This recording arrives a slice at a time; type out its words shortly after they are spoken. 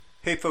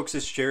Hey folks,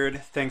 it's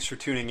Jared. Thanks for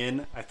tuning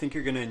in. I think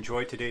you're going to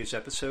enjoy today's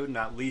episode,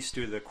 not least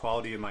due to the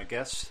quality of my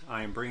guests.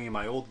 I am bringing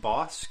my old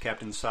boss,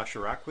 Captain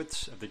Sascha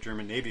Rackwitz of the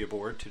German Navy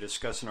aboard to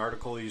discuss an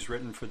article he's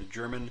written for the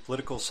German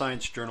political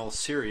science journal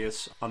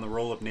Sirius on the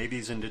role of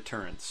navies in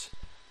deterrence.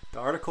 The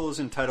article is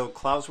entitled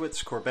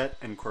Clausewitz, Corvette,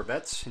 and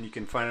Corvettes, and you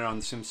can find it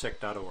on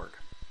simsec.org.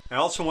 I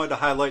also wanted to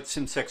highlight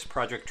Simsec's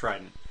Project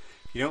Trident.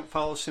 If you don't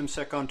follow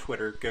Simsec on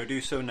Twitter, go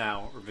do so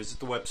now or visit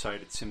the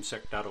website at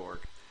simsec.org.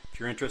 If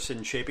you're interested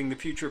in shaping the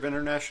future of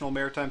international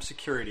maritime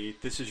security,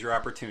 this is your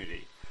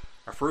opportunity.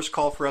 Our first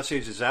call for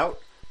essays is out.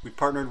 We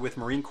partnered with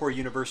Marine Corps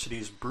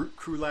University's Brute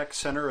Krulak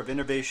Center of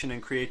Innovation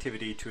and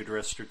Creativity to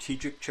address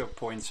strategic choke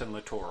points and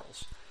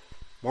littorals.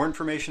 More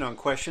information on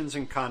questions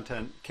and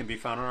content can be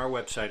found on our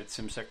website at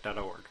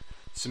simsec.org.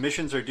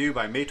 Submissions are due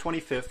by May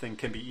 25th and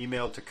can be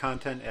emailed to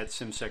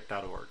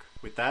content@simsec.org.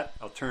 With that,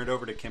 I'll turn it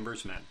over to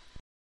Kimber's men.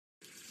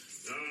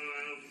 You're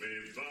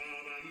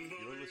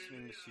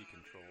listening to Sea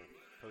Control,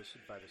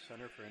 hosted by the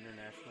Center for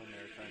International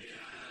Maritime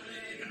Security.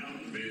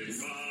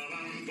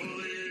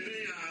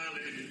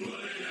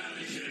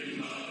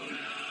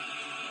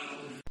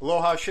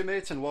 Aloha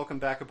shipmates and welcome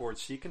back aboard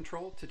Sea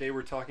Control. Today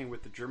we're talking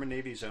with the German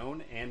Navy's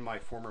own and my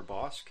former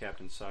boss,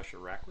 Captain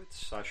Sascha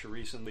Rackwitz. Sascha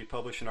recently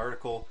published an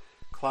article,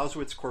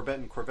 Clausewitz, Corvette,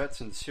 and Corvettes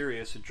in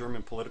Sirius, a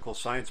German political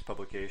science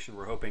publication.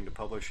 We're hoping to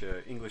publish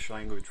an English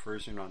language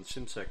version on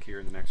Simsec here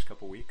in the next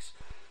couple weeks.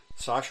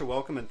 Sascha,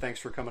 welcome and thanks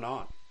for coming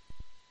on.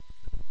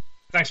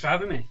 Thanks for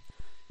having me.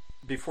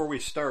 Before we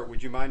start,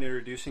 would you mind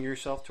introducing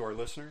yourself to our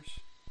listeners?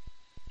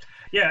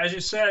 Yeah, as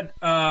you said,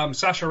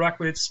 Sascha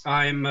Rackwitz.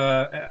 I'm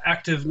an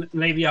active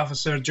Navy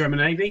officer, German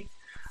Navy,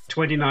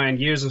 29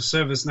 years of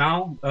service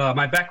now.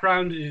 My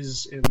background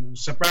is in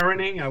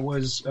submarining. I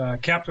was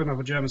captain of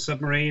a German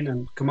submarine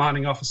and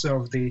commanding officer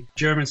of the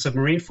German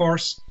submarine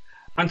force.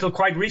 Until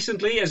quite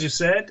recently, as you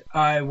said,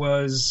 I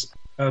was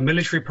a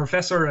military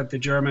professor at the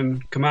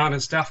German Command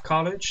and Staff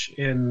College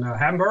in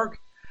Hamburg,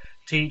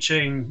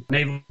 teaching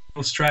naval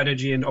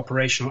strategy and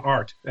operational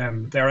art.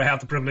 And there I have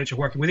the privilege of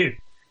working with you.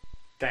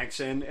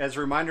 Thanks. And as a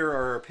reminder,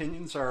 our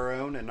opinions are our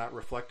own and not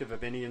reflective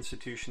of any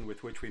institution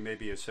with which we may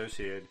be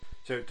associated.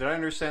 So did I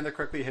understand that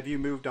correctly? Have you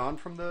moved on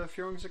from the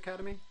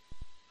Führungsakademie?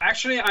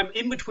 Actually, I'm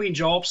in between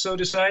jobs, so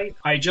to say.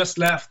 I just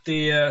left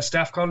the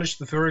staff college,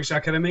 the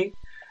Führungsakademie,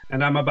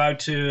 and I'm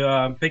about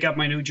to pick up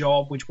my new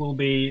job, which will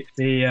be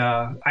the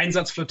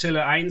Einsatzflottille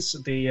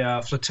 1,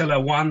 the Flotilla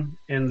 1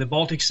 in the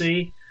Baltic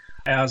Sea,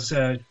 as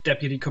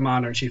Deputy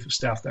Commander and Chief of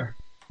Staff there.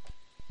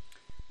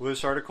 Well,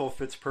 this article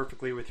fits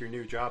perfectly with your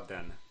new job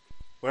then.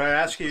 What I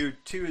ask you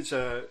too is,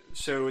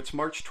 so it's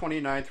March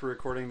 29th, we're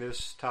recording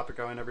this.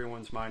 Topic on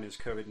everyone's mind is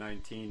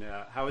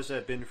COVID-19. How has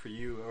that been for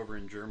you over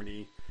in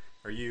Germany?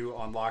 Are you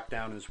on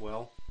lockdown as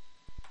well?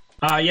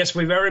 Yes,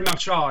 we very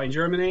much are in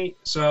Germany.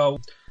 So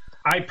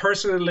I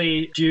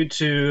personally, due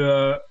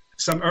to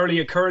some early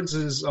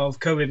occurrences of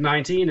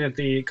COVID-19 at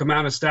the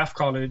Command and Staff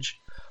College,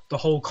 the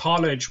whole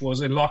college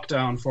was in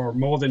lockdown for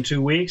more than 2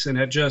 weeks and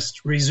had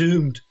just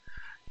resumed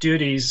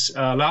duties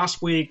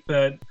last week,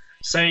 but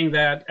saying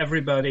that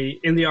everybody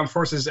in the armed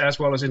forces as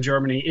well as in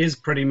Germany is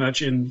pretty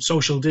much in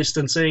social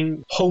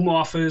distancing. Home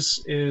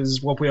office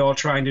is what we're all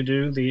trying to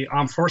do. The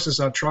armed forces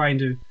are trying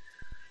to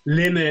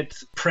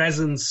limit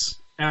presence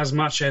as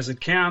much as it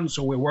can.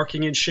 So we're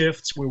working in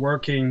shifts. We're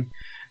working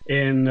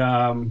in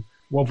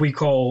what we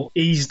call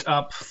eased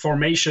up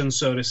formation,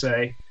 so to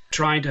say,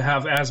 trying to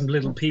have as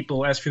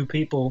few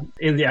people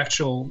in the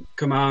actual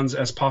commands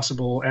as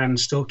possible and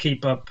still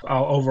keep up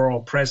our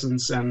overall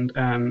presence and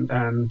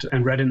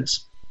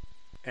readiness.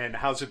 And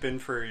how's it been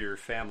for your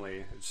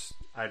family?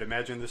 I'd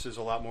imagine this is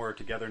a lot more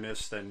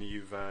togetherness than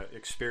you've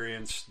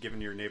experienced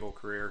given your naval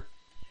career.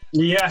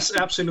 Yes,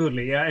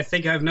 absolutely. Yeah, I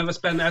think I've never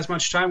spent as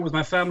much time with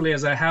my family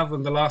as I have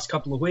in the last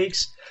couple of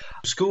weeks.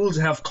 Schools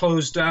have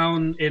closed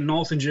down in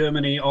northern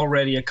Germany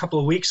already a couple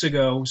of weeks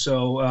ago.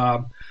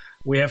 So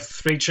we have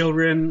 3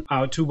 children.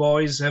 Our 2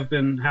 boys have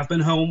been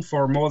home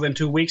for more than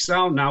 2 weeks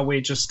now. Now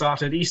we just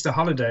started Easter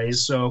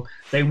holidays, so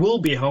they will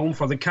be home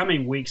for the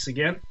coming weeks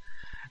again.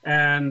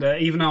 And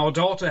even our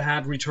daughter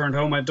had returned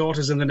home. My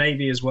daughter's in the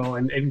Navy as well,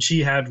 and even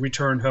she had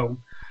returned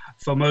home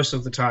for most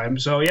of the time.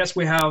 So yes,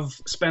 we have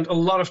spent a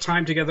lot of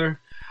time together,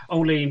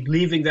 only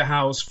leaving the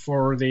house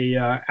for the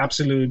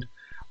absolute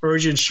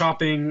urgent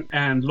shopping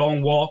and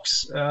long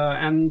walks,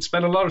 and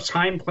spent a lot of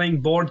time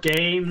playing board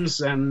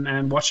games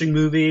and watching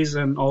movies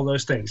and all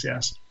those things,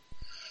 yes.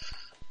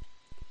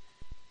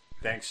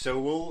 Thanks. So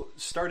we'll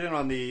start in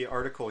on the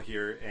article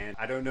here, and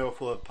I don't know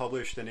if we'll have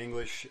published in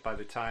English by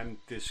the time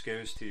this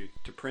goes to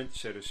print,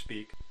 so to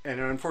speak. And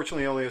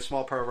unfortunately, only a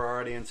small part of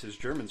our audience is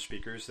German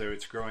speakers, though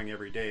it's growing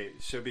every day.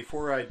 So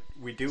before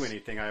we do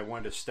anything, I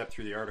wanted to step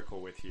through the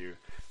article with you.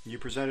 You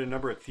presented a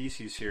number of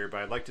theses here,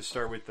 but I'd like to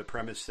start with the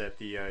premise that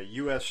the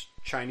U.S.,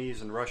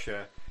 Chinese, and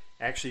Russia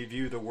actually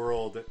view the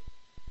world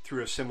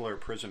through a similar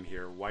prism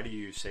here. Why do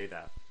you say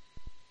that?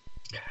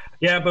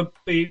 Yeah, but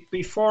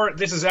before,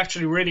 this is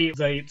actually really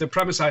the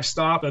premise I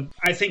stop. But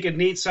I think it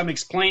needs some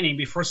explaining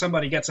before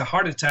somebody gets a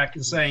heart attack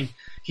and saying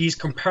he's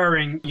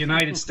comparing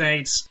United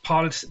States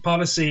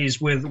policies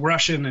with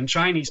Russian and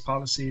Chinese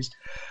policies.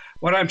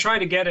 What I'm trying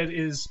to get at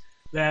is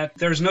that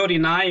there's no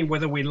denying,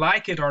 whether we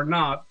like it or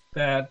not,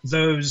 that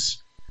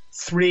those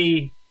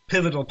three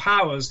pivotal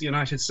powers, the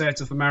United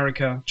States of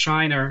America,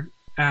 China,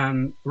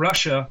 and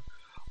Russia,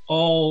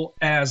 all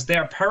as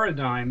their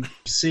paradigm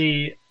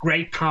see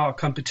great power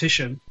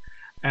competition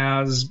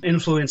as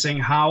influencing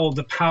how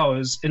the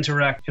powers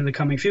interact in the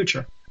coming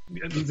future.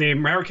 The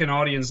American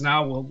audience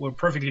now will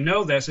perfectly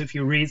know this if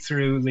you read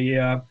through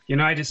the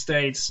United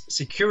States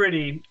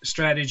security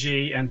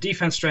strategy and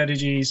defense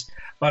strategies,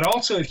 but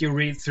also if you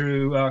read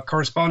through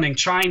corresponding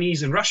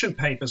Chinese and Russian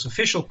papers,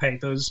 official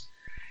papers.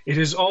 It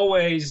is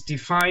always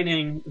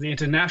defining the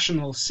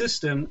international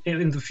system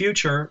in the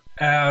future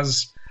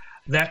as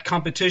that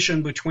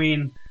competition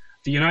between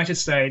the United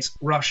States,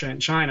 Russia,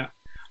 and China.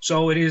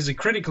 So it is a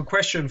critical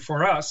question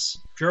for us,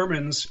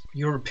 Germans,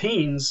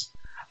 Europeans,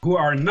 who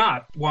are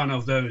not one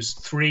of those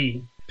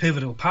three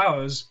pivotal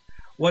powers.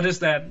 Where does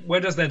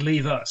that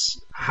leave us?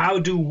 How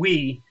do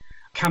we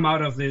come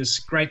out of this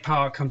great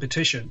power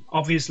competition?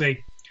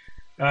 Obviously,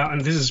 and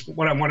this is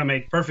what I want to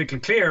make perfectly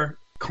clear,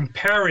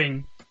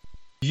 comparing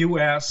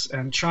U.S.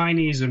 and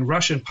Chinese and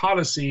Russian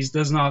policies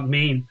does not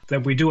mean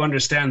that we do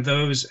understand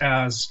those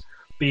as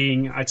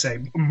being, I'd say,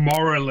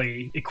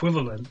 morally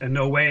equivalent. In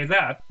no way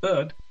that,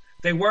 but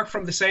they work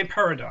from the same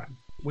paradigm,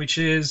 which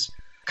is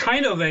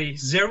kind of a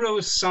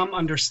zero-sum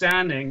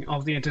understanding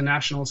of the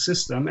international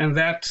system, and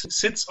that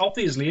sits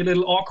obviously a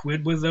little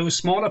awkward with those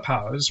smaller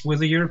powers, with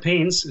the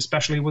Europeans,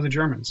 especially with the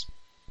Germans.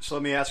 So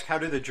let me ask, how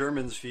do the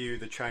Germans view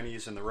the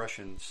Chinese and the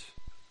Russians?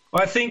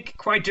 Well, I think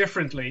quite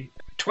differently.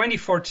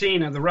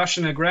 2014 and the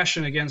Russian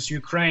aggression against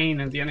Ukraine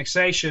and the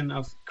annexation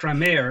of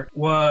Crimea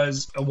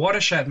was a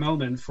watershed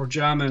moment for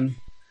German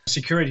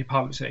security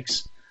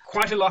politics.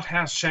 Quite a lot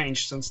has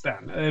changed since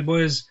then. It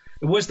was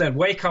that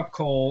wake-up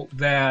call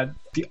that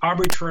the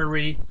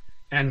arbitrary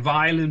and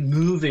violent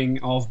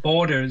moving of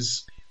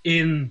borders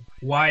in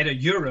wider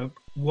Europe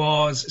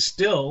was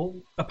still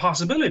a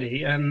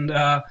possibility. And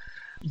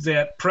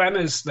that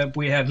premise that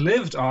we had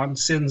lived on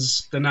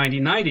since the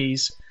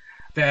 1990s,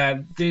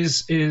 that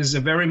this is a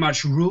very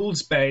much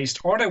rules-based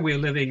order we're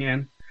living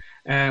in,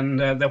 and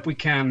that we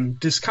can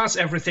discuss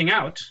everything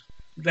out,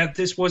 that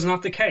this was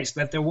not the case,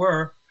 that there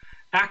were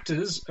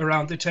actors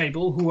around the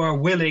table who are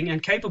willing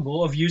and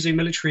capable of using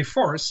military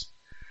force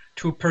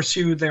to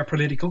pursue their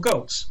political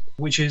goals,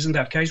 which is in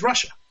that case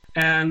Russia,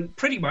 and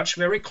pretty much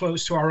very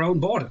close to our own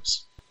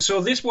borders.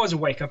 So this was a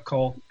wake-up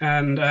call,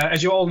 and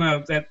as you all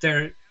know, that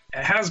there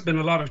has been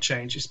a lot of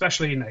change,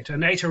 especially in NATO.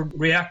 NATO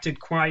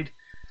reacted quite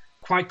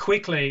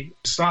quickly,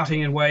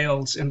 starting in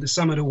Wales, in the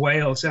summit of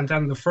Wales, and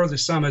then the further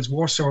summits,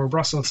 Warsaw or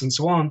Brussels, and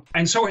so on.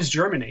 And so has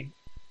Germany.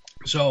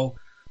 So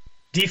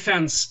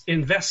defense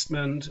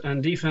investment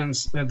and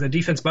the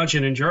defense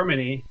budget in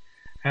Germany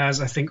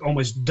has, I think,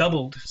 almost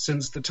doubled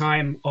since the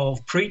time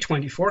of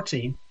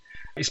pre-2014,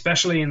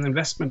 especially in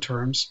investment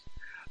terms.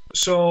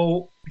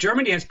 So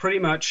Germany has pretty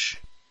much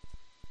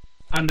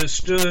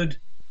understood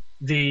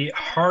the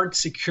hard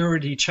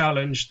security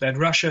challenge that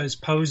Russia is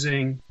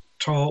posing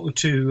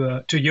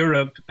to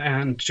Europe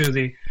and to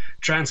the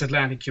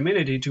transatlantic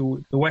community,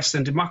 to the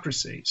Western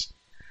democracies.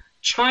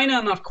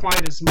 China, not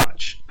quite as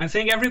much. I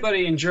think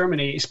everybody in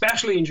Germany,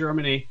 especially in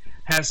Germany,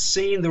 has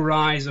seen the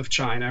rise of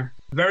China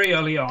very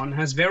early on,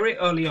 has very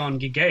early on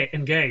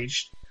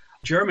engaged.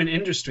 German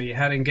industry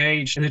had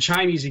engaged in the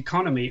Chinese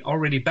economy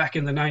already back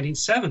in the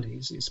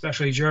 1970s,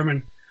 especially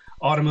German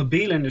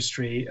automobile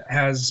industry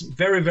has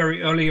very,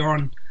 very early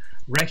on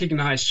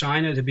recognized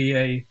China to be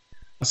a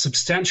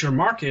substantial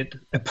market,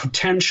 a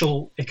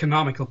potential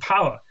economical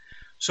power.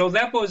 So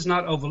that was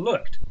not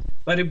overlooked,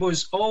 but it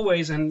was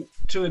always, and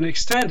to an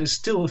extent is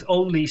still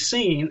only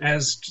seen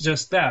as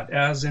just that,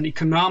 as an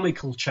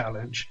economical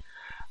challenge.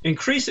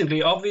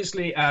 Increasingly,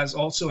 obviously, as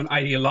also an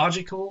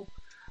ideological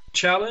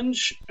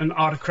challenge, an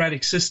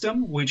autocratic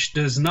system which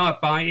does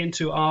not buy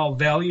into our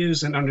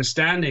values and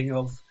understanding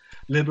of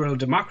liberal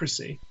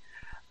democracy,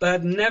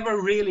 but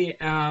never really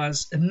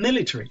as a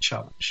military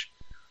challenge.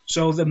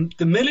 So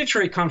the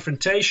military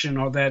confrontation,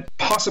 or that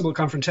possible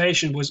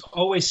confrontation, was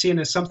always seen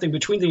as something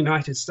between the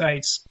United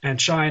States and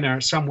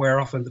China,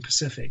 somewhere off in the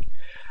Pacific.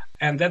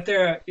 And that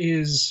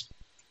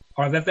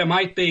there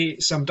might be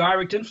some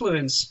direct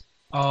influence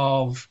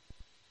of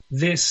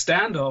this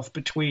standoff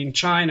between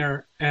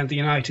China and the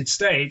United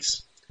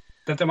States,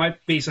 that there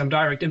might be some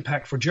direct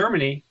impact for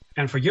Germany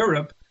and for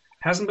Europe,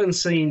 hasn't been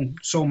seen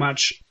so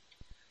much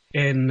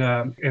in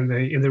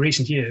the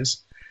recent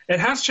years. It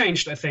has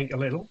changed, I think, a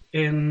little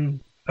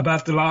in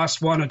about the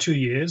last 1 or 2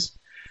 years.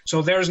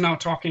 So there's now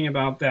talking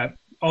about that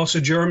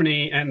also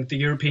Germany and the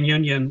European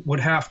Union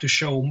would have to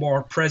show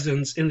more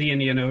presence in the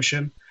Indian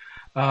Ocean,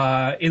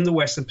 in the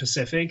Western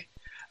Pacific,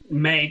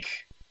 make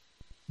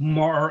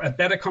a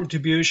better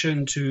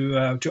contribution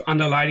to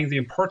underlining the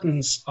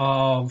importance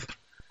of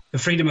the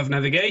freedom of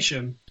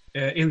navigation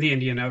in the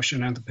Indian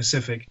Ocean and the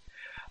Pacific.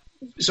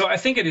 So I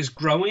think it is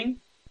growing,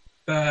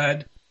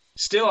 but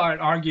still I'd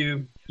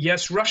argue,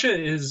 yes, Russia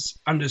is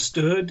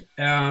understood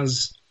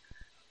as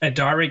a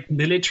direct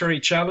military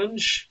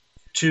challenge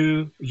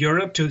to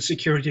Europe, to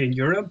security in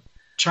Europe.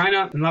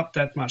 China, not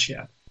that much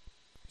yet.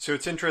 So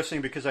it's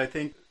interesting because I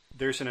think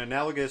there's an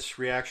analogous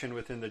reaction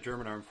within the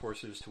German armed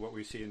forces to what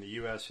we see in the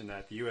U.S. in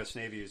that the U.S.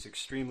 Navy is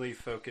extremely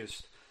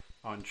focused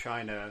on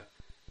China,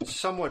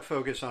 somewhat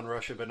focused on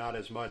Russia, but not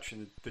as much.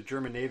 And the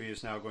German Navy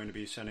is now going to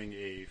be sending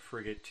a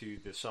frigate to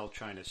the South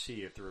China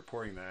Sea, if the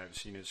reporting that I've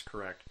seen is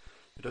correct.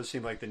 It does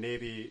seem like the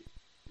Navy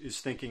is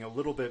thinking a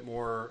little bit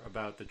more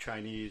about the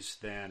Chinese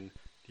than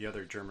the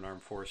other German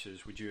armed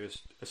forces. Would you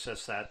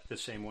assess that the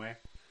same way?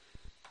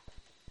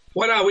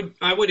 Well,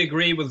 I would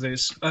agree with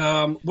this,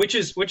 which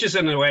is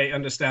in a way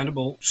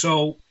understandable.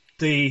 So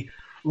the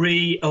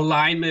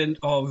realignment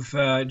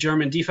of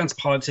German defense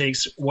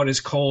politics, what is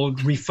called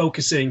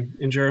refocusing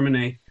in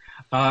Germany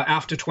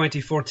after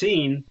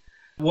 2014,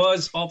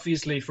 was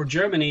obviously for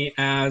Germany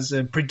as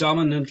a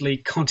predominantly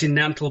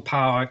continental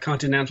power,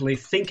 continentally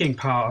thinking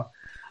power,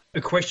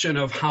 a question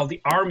of how the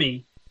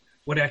army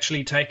would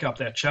actually take up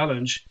that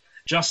challenge.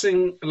 Just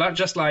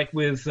like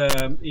with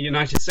the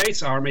United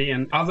States Army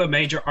and other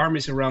major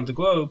armies around the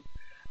globe,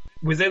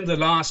 within the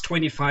last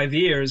 25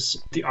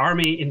 years, the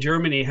army in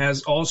Germany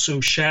has also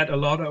shed a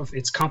lot of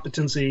its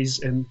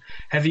competencies in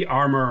heavy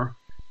armor,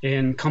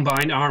 in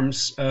combined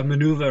arms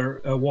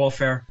maneuver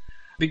warfare,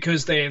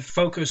 because they have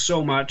focused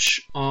so much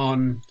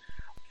on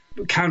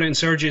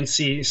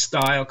counterinsurgency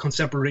style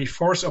contemporary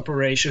force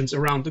operations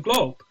around the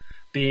globe,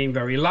 being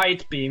very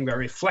light, being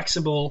very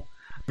flexible,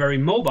 very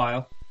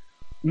mobile.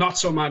 Not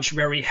so much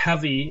very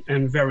heavy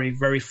and very,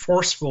 very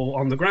forceful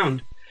on the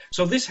ground.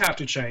 So this had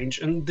to change,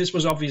 and this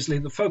was obviously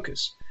the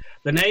focus.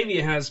 The Navy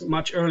has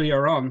much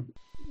earlier on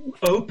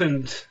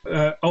opened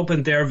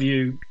their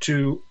view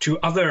to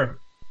other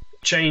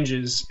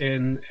changes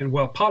in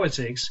world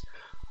politics.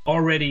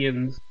 Already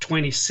in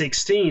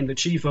 2016, the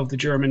chief of the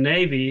German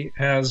Navy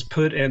has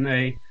put in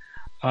a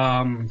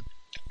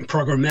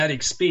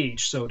programmatic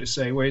speech, so to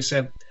say, where he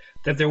said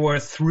that there were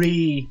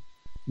three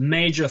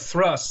major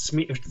thrusts,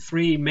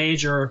 three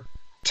major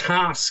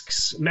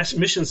tasks,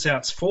 mission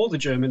sets for the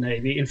German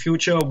Navy. In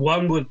future,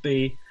 one would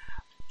be,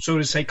 so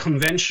to say,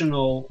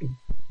 conventional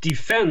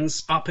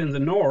defense up in the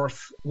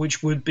north,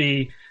 which would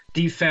be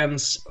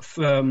defense,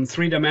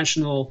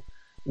 three-dimensional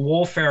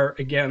warfare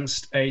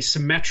against a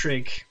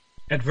symmetric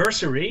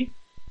adversary,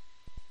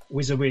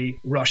 vis-a-vis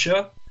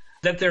Russia.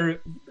 That there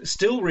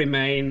still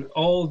remain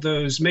all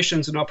those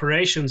missions and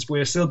operations.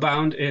 We're still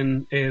bound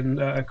in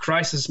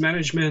crisis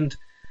management,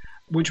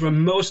 which were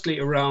mostly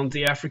around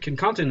the African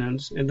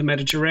continent, in the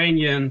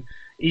Mediterranean,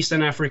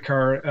 Eastern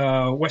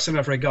Africa, Western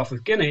Africa, Gulf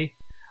of Guinea.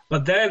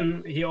 But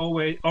then he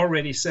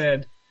already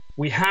said,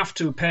 we have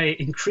to pay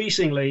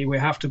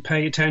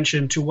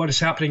attention to what is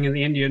happening in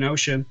the Indian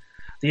Ocean.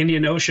 The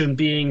Indian Ocean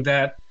being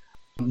that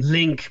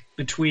link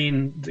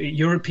between the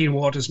European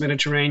waters,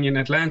 Mediterranean,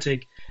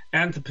 Atlantic,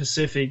 and the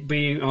Pacific,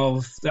 being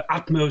of the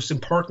utmost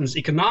importance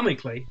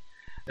economically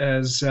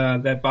as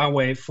that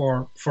byway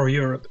for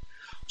Europe.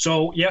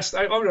 So, yes,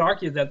 I would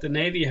argue that the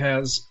Navy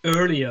has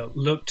earlier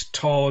looked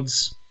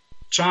towards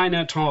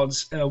China,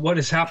 towards what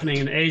is happening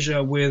in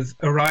Asia, with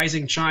a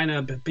rising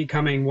China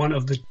becoming one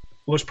of the,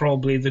 most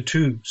probably the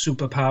two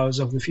superpowers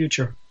of the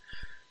future.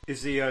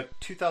 Is the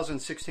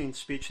 2016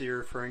 speech that you're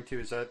referring to,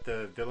 is that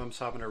the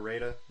Wilhelmshavener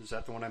Rede? Is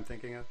that the one I'm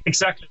thinking of?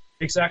 Exactly.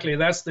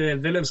 That's the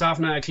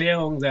Wilhelmshavener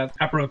Erklärung that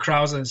Admiral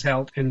Krause has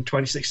held in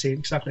 2016.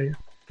 Exactly.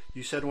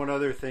 You said one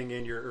other thing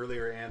in your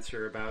earlier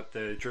answer about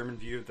the German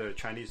view of the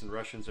Chinese and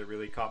Russians that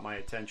really caught my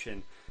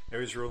attention. It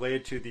was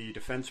related to the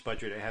defense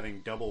budget having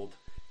doubled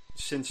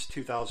since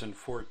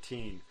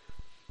 2014.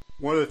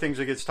 One of the things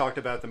that gets talked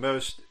about the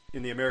most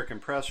in the American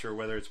press, or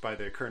whether it's by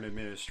the current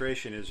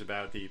administration, is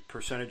about the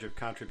percentage of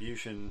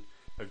contribution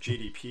of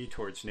GDP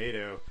towards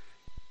NATO.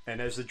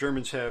 And as the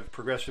Germans have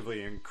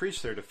progressively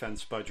increased their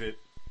defense budget,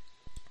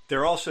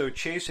 they're also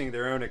chasing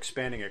their own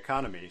expanding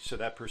economy. So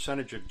that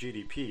percentage of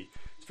GDP,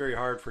 it's very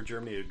hard for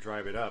Germany to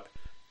drive it up.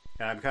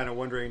 And I'm kind of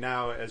wondering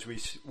now, as we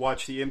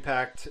watch the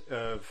impact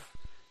of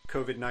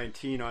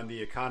COVID-19 on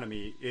the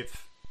economy,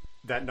 if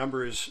that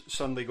number is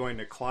suddenly going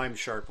to climb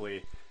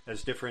sharply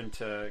as different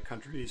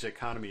countries'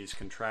 economies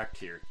contract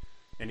here.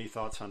 Any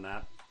thoughts on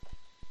that?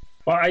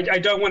 Well, I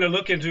don't want to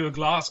look into a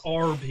glass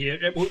orb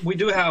here. We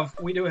do have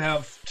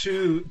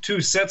two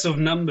sets of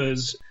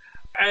numbers.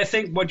 I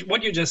think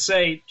what you just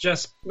say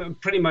just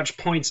pretty much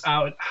points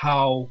out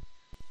how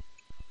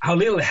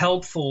little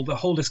helpful the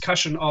whole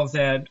discussion of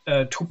that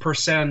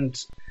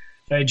 2%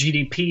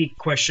 GDP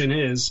question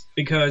is,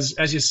 because,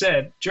 as you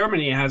said,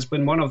 Germany has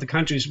been one of the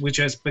countries which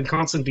has been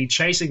constantly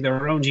chasing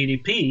their own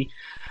GDP,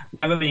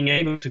 never being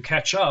able to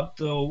catch up,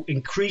 though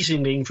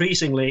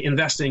increasingly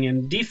investing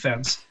in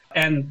defense.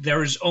 And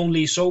there is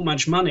only so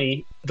much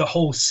money the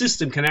whole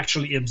system can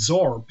actually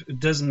absorb. It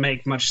doesn't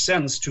make much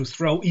sense to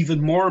throw even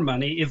more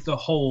money if the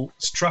whole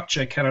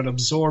structure cannot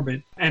absorb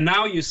it. And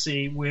now you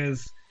see,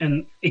 with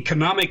an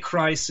economic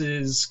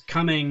crisis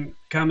coming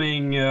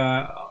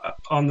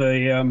on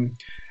the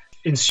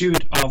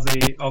ensued of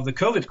the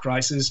COVID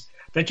crisis,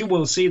 that you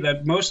will see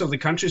that most of the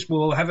countries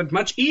will have it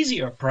much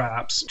easier,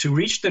 perhaps, to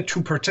reach the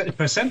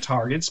 2%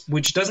 targets,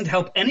 which doesn't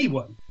help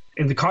anyone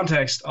in the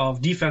context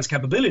of defense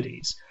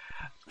capabilities.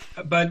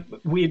 But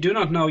we do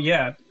not know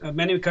yet.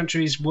 Many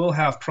countries will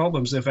have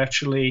problems if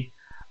actually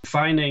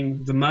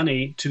finding the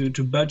money to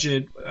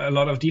budget a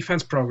lot of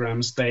defense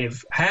programs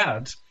they've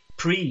had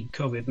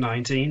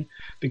pre-COVID-19,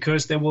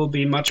 because there will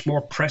be much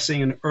more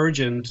pressing and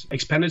urgent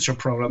expenditure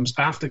programs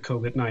after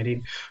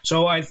COVID-19.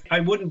 So I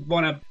wouldn't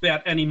want to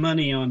bet any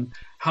money on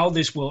how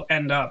this will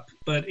end up,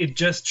 but it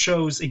just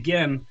shows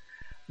again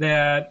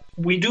that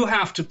we do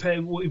have to pay.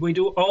 We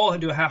do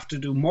have to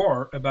do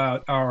more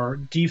about our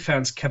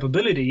defense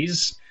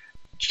capabilities.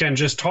 You can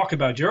just talk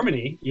about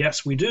Germany.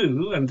 Yes, we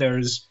do, and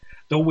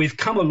though we've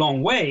come a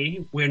long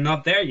way, we're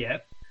not there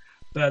yet.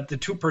 But the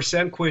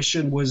 2%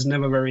 question was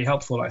never very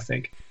helpful, I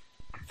think.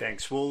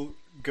 Thanks. We'll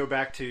go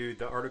back to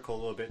the article a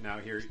little bit now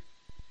here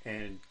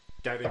and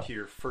dive into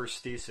your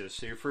first thesis.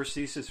 So your first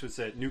thesis was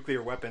that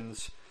nuclear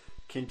weapons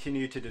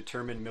continue to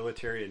determine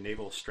military and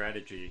naval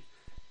strategy.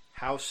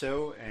 How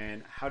so,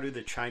 and how do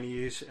the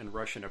Chinese and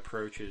Russian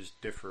approaches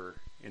differ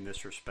in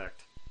this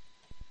respect?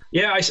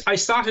 Yeah, I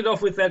started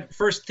off with that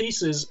first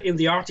thesis in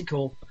the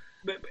article.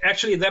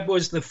 Actually, that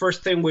was the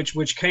first thing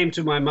which came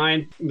to my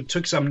mind. I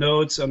took some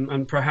notes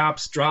and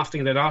perhaps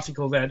drafting that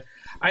article, that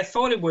I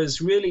thought it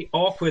was really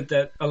awkward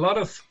that a lot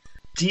of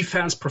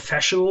defense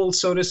professionals,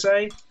 so to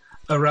say,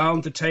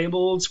 around the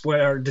tables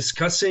were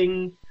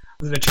discussing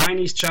the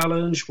Chinese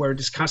challenge, were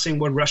discussing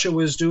what Russia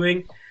was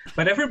doing,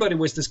 but everybody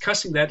was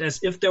discussing that as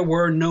if there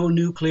were no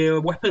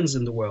nuclear weapons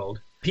in the world.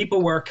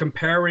 People were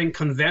comparing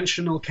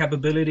conventional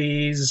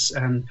capabilities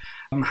and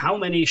how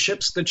many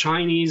ships the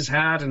Chinese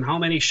had and how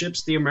many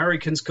ships the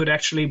Americans could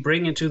actually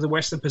bring into the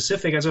Western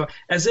Pacific,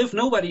 as if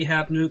nobody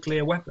had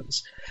nuclear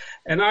weapons.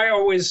 And I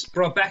always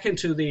brought back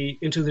into the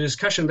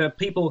discussion that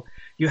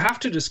you have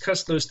to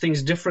discuss those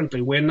things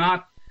differently. We're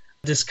not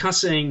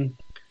discussing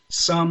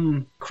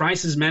some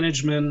crisis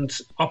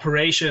management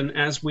operation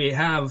as we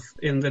have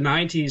in the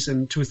 90s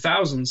and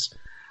 2000s.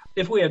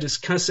 If we are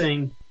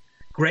discussing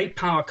great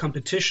power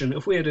competition,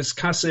 if we are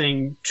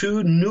discussing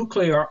two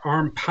nuclear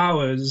armed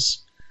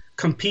powers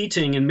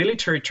competing in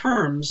military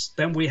terms,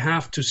 then we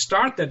have to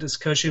start that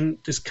discussion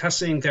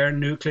discussing their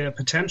nuclear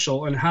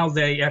potential and how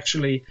they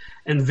actually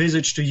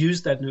envisage to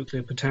use that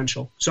nuclear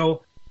potential.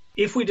 So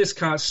if we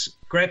discuss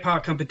great power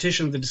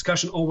competition, the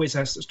discussion always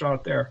has to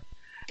start there.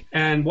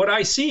 And what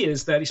I see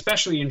is that,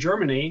 especially in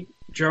Germany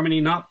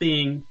not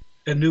being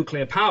a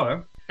nuclear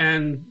power,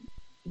 and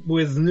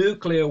with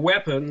nuclear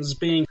weapons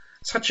being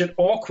such an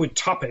awkward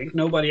topic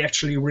nobody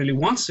actually really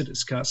wants to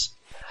discuss,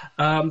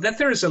 that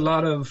there is a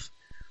lot of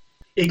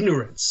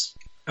ignorance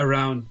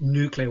around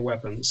nuclear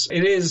weapons.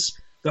 It is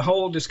the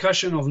whole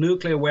discussion of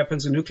nuclear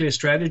weapons and nuclear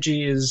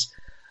strategy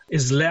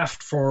is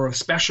left for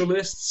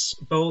specialists,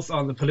 both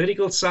on the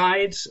political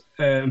side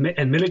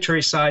and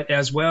military side,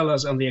 as well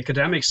as on the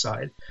academic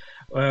side,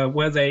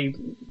 where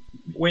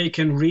you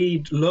can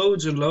read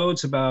loads and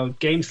loads about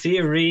game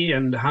theory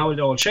and how it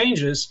all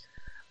changes,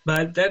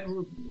 but that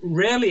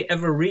rarely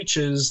ever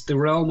reaches the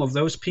realm of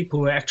those people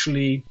who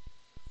actually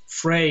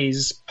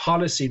phrase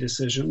policy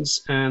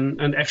decisions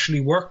and actually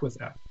work with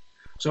that.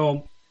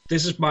 So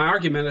this is my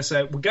argument. I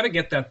said, we got to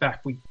get that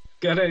back. We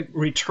got to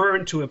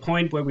return to a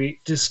point where we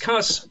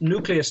discuss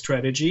nuclear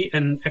strategy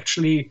and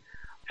actually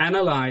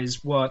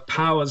analyze what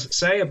powers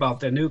say about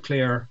their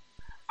nuclear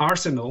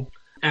arsenal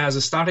as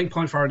a starting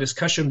point for our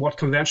discussion, what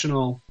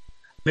conventional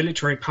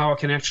military power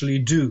can actually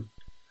do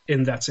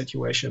in that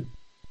situation.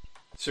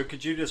 So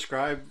could you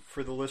describe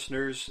for the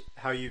listeners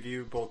how you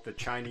view both the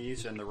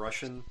Chinese and the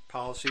Russian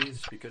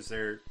policies? Because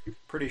they're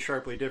pretty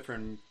sharply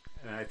different,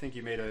 and I think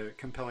you made a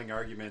compelling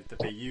argument that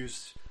they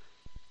use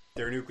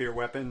their nuclear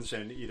weapons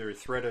and either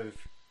threat of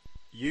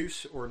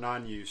use or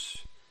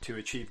non-use to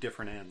achieve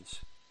different ends.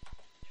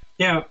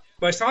 Yeah,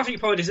 my starting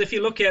point is if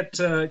you look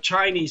at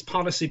Chinese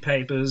policy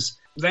papers,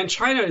 then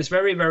China is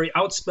very, very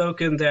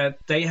outspoken that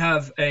they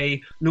have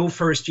a no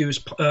first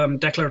use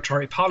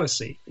declaratory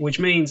policy, which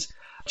means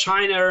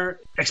China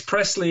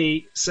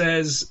expressly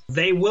says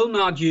they will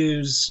not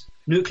use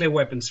nuclear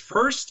weapons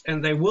first,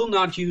 and they will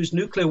not use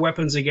nuclear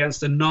weapons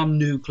against a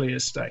non-nuclear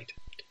state.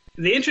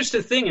 The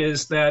interesting thing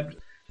is that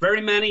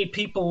very many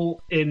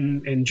people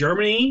in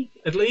Germany,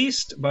 at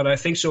least, but I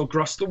think so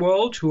across the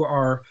world, who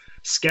are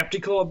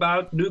skeptical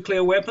about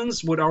nuclear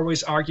weapons would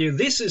always argue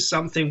this is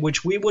something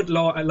which we would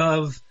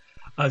love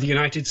the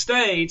United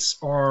States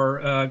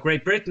or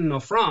Great Britain or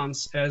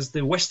France as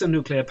the Western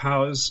nuclear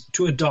powers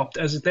to adopt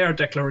as their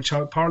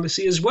declaratory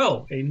policy as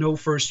well, a no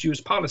first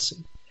use policy.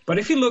 But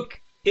if you look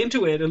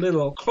into it a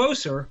little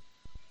closer,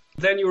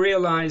 then you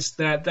realize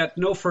that that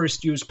no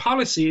first use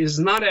policy is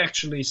not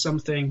actually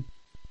something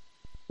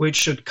which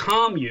should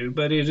calm you,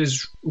 but it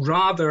is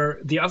rather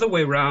the other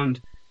way around.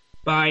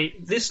 By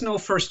this no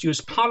first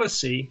use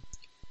policy,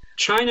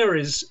 China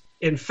is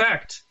in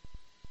fact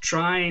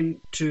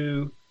trying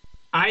to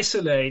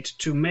isolate,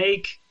 to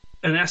make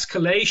an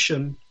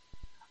escalation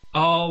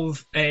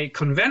of a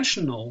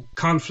conventional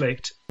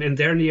conflict in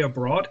their near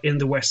abroad in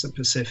the Western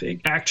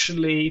Pacific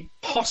actually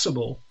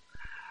possible.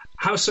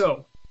 How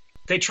so?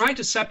 They try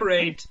to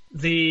separate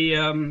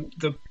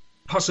the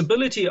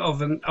possibility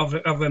of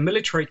a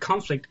military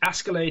conflict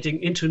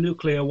escalating into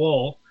nuclear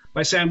war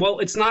by saying, well,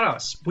 it's not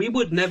us. We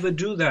would never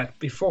do that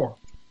before.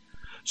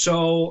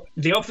 So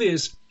the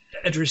obvious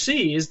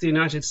addressee is the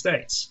United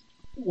States.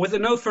 With a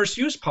no first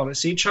use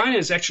policy, China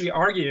is actually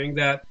arguing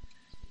that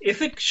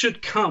if it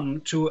should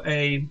come to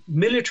a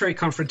military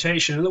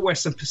confrontation in the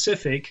Western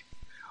Pacific,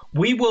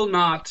 we will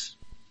not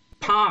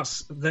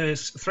pass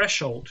this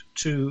threshold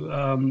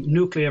to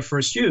nuclear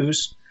first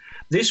use.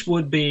 This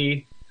would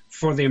be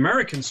for the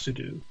Americans to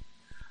do.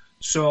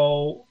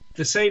 So at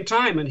the same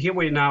time, and here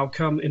we now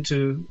come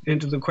into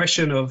the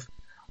question of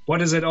what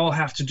does it all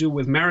have to do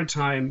with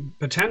maritime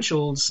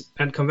potentials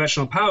and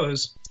conventional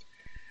powers,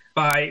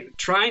 by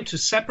trying to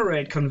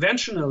separate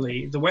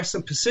conventionally the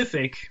Western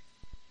Pacific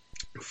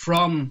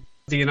from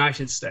the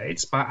United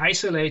States, by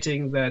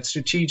isolating that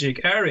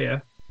strategic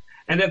area,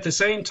 and at the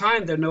same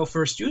time their no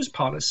first use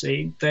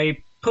policy,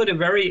 they put a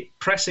very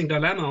pressing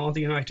dilemma on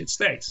the United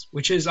States,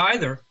 which is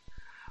either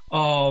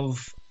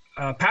of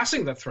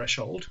passing that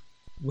threshold,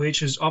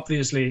 which is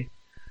obviously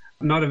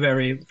not a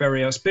very,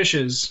 very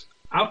auspicious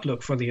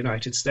outlook for the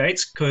United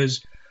States,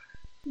 because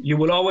you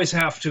will always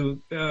have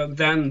to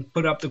then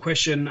put up the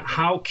question,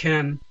 how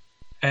can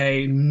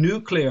a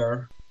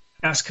nuclear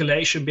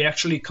escalation be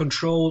actually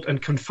controlled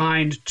and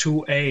confined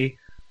to a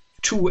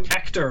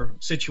two-actor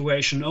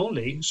situation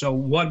only? So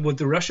what would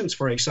the Russians,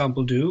 for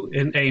example, do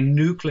in a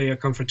nuclear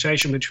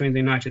confrontation between the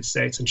United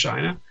States and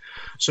China?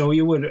 So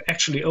you would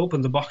actually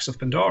open the box of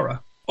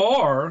Pandora.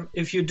 Or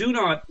if you do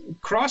not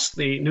cross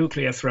the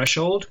nuclear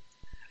threshold,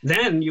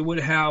 then you would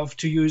have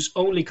to use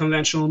only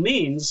conventional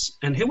means.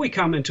 And here we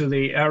come into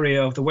the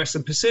area of the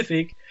Western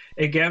Pacific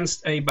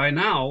against a by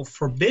now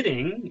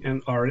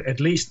forbidding, or at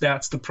least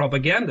that's the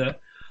propaganda,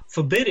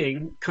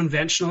 forbidding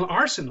conventional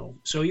arsenal.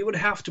 So you would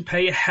have to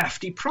pay a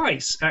hefty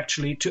price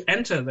actually to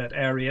enter that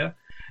area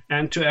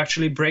and to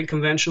actually bring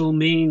conventional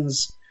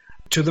means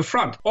to the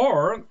front.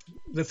 Or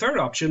the third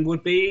option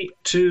would be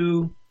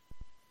to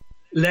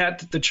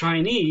let the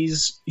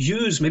Chinese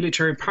use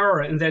military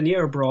power in their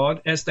near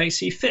abroad as they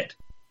see fit.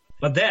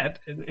 But that,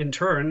 in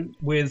turn,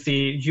 with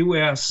the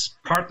U.S.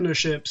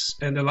 partnerships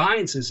and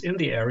alliances in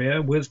the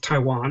area with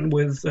Taiwan,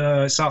 with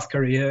South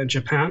Korea and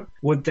Japan,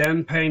 would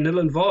then pay nil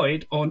and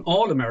void on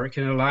all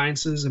American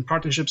alliances and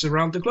partnerships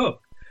around the globe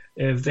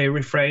if they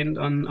refrained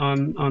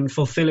on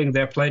fulfilling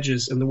their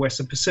pledges in the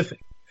Western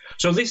Pacific.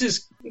 So this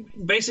is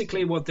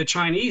basically what the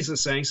Chinese are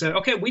saying. So,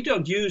 okay, we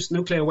don't use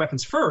nuclear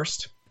weapons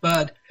first,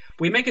 but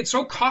we make it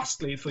so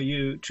costly for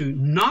you to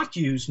not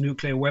use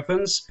nuclear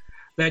weapons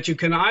that you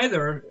can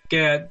either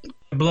get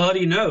a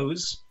bloody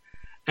nose,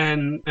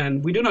 and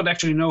we do not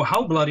actually know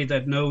how bloody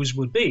that nose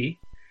would be,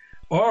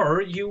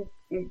 or you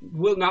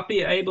will not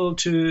be able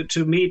to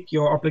meet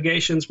your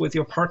obligations with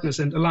your partners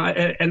and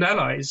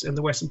allies in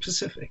the Western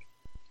Pacific.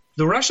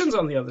 The Russians,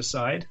 on the other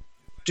side,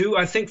 do,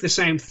 I think, the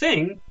same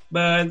thing,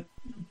 but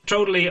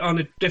totally on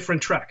a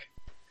different track.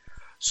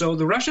 So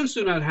the Russians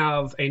do not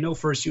have a no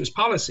first use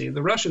policy.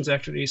 The Russians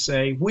actually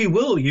say, we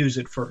will use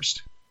it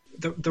first.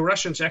 The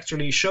Russians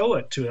actually show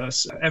it to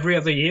us every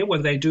other year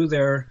when they do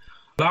their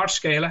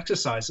large-scale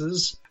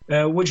exercises,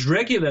 which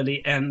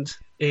regularly end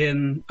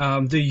in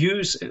the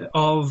use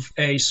of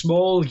a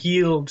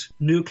small-yield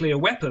nuclear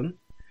weapon,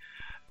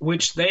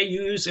 which they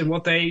use in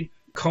what they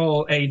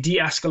call a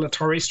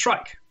de-escalatory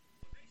strike.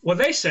 What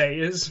they say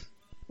is,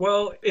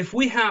 well, if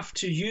we have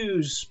to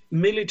use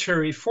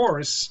military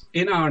force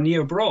in our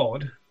near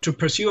abroad to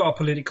pursue our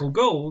political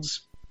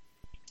goals,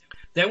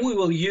 then we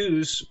will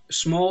use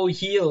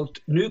small-yield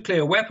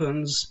nuclear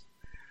weapons,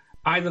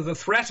 either the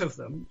threat of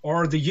them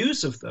or the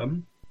use of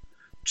them,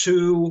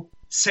 to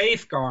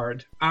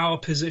safeguard our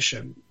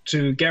position,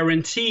 to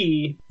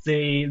guarantee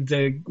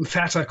the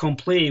fait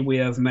accompli we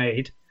have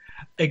made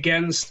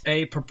against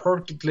a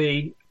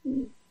purportedly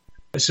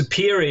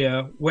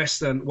superior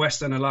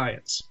Western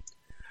alliance.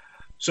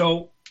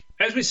 So,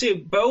 as we see,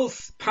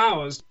 both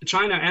powers,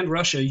 China and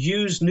Russia,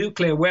 use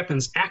nuclear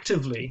weapons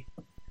actively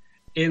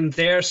in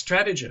their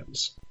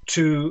stratagems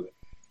to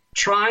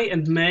try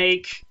and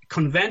make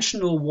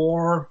conventional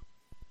war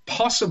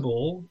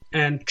possible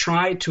and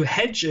try to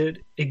hedge it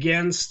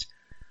against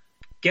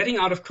getting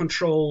out of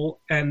control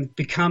and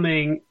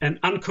becoming an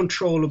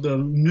uncontrollable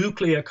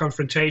nuclear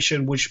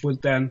confrontation, which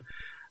would then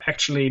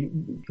actually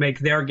make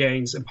their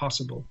gains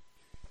impossible.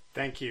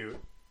 Thank you.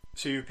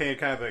 So you paint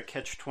kind of a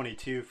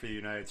catch-22 for the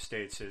United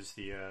States as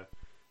the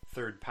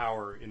third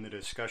power in the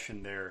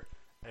discussion there.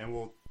 And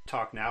we'll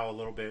talk now a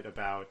little bit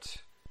about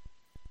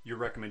your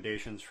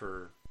recommendations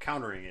for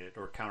countering it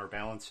or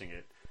counterbalancing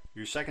it.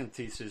 Your second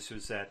thesis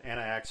was that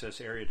anti-access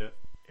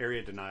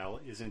area denial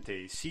isn't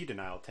a sea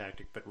denial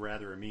tactic, but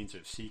rather a means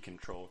of sea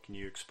control. Can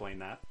you explain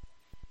that?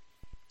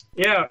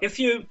 Yeah, if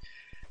you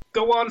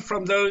go on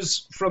from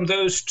those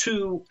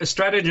two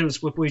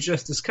stratagems which we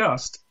just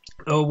discussed,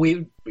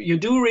 you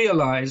do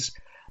realize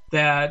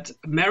that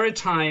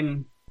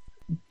maritime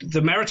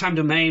the maritime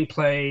domain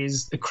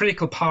plays a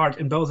critical part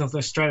in both of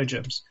those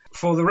stratagems.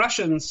 For the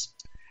Russians,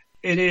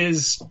 it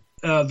is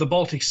the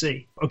Baltic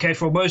Sea. Okay,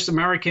 for most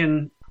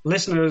American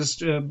listeners,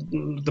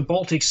 the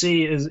Baltic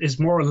Sea is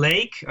more a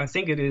lake. I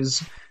think it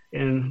is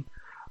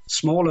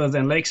smaller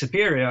than Lake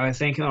Superior, I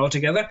think,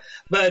 altogether.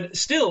 But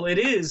still, it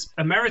is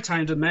a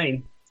maritime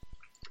domain.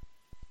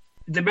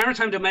 The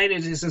maritime domain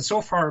is in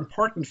so far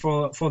important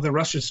for the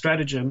Russian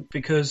stratagem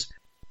because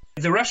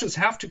the Russians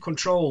have to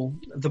control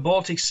the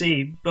Baltic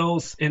Sea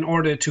both in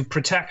order to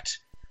protect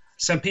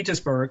St.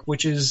 Petersburg,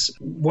 which is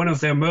one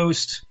of their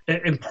most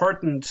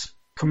important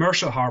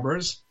commercial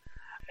harbors,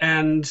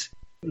 and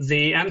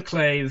the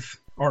enclave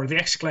or the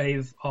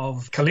exclave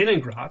of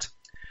Kaliningrad,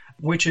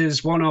 which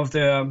is one of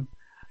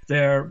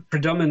their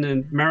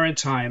predominant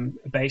maritime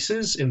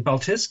bases in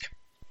Baltisk,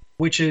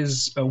 which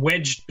is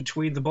wedged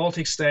between the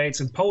Baltic states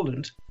and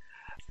Poland,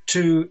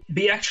 to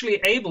be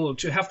actually able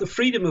to have the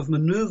freedom of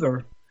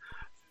maneuver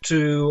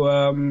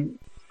to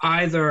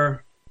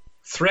either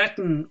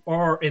threaten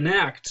or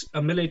enact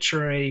a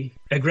military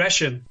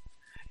aggression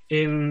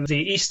on the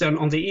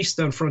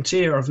eastern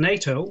frontier of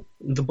NATO,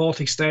 the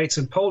Baltic states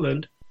and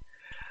Poland.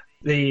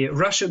 The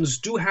Russians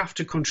do have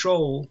to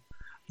control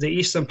the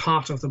eastern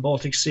part of the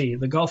Baltic Sea,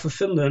 the Gulf of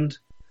Finland,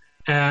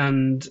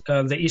 and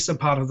the eastern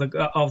part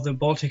of the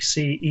Baltic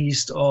Sea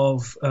east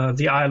of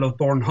the Isle of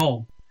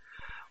Bornholm.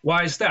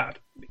 Why is that?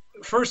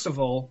 First of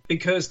all,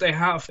 because they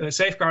have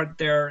safeguarded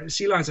their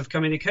sea lines of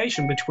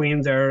communication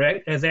between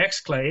the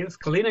exclave,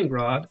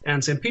 Kaliningrad,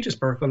 and St.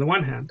 Petersburg on the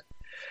one hand.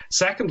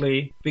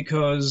 Secondly,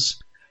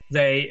 because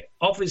they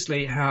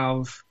obviously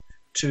have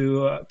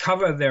to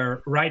cover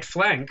their right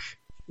flank,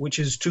 which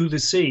is to the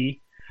sea,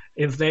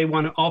 if they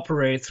want to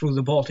operate through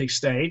the Baltic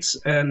states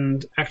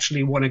and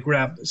actually want to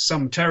grab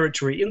some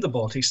territory in the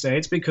Baltic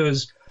states,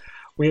 because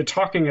we are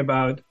talking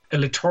about a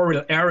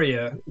littoral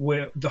area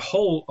where the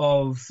whole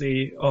of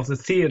the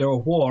theater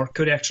of war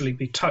could actually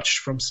be touched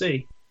from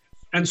sea.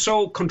 And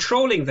so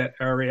controlling that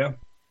area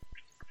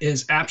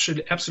is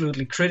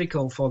absolutely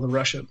critical for the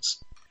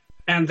Russians.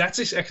 And that's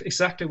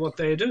exactly what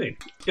they're doing.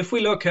 If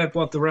we look at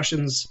what the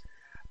Russians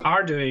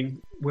are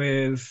doing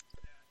with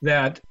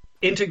that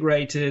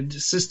integrated,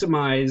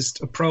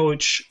 systemized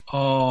approach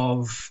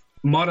of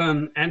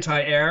modern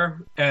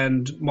anti-air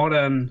and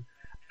modern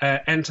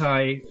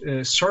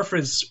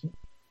anti-surface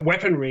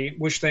weaponry,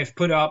 which they've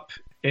put up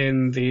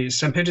in the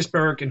St.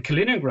 Petersburg and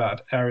Kaliningrad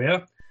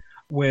area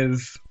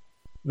with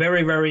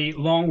very, very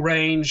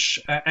long-range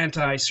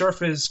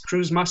anti-surface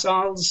cruise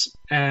missiles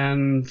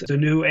and the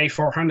new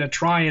A400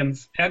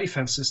 Triumph air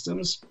defense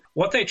systems.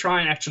 What they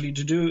try actually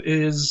to do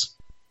is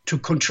to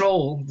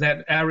control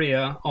that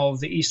area of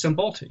the Eastern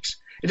Baltics.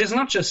 It is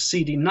not just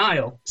Sea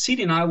denial. Sea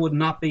denial would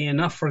not be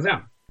enough for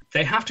them.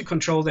 They have to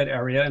control that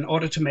area in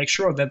order to make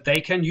sure that they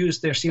can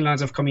use their sea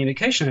lines of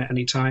communication at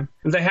any time.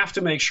 And they have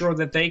to make sure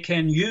that they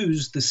can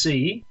use the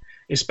sea,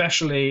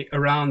 especially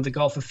around the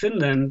Gulf of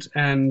Finland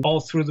and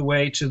all through the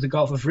way to the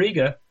Gulf of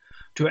Riga,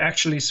 to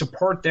actually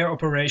support their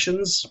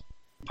operations,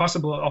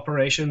 possible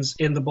operations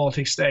in the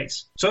Baltic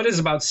states. So it is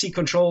about sea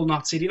control,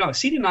 not sea denial.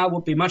 Sea denial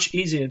would be much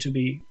easier to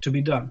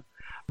be done.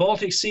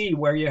 Baltic Sea,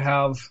 where you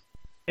have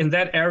in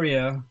that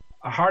area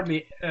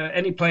hardly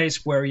any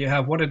place where you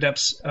have water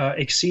depths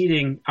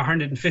exceeding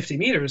 150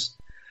 meters,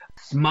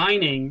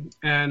 mining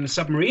and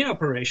submarine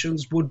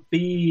operations would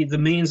be the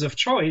means of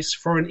choice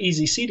for an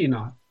easy sea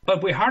denial.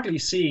 But we hardly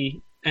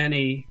see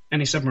any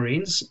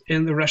submarines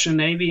in the Russian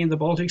Navy in the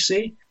Baltic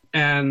Sea,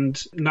 and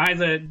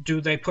neither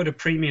do they put a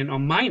premium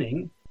on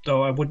mining,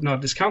 though I would not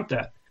discount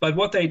that. But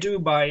what they do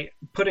by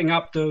putting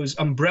up those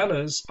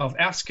umbrellas of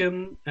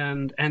ASCIM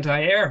and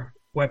anti-air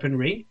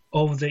weaponry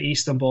over the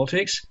Eastern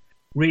Baltics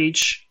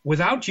reach,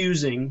 without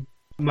using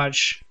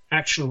much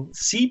actual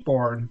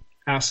seaborne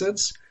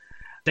assets,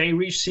 they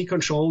reach sea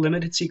control,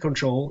 limited sea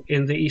control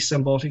in the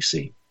Eastern Baltic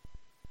Sea.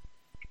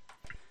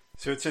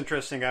 So it's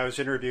interesting. I was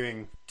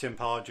interviewing Tim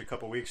Pollage a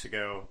couple weeks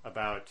ago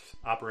about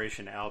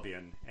Operation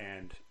Albion,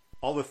 and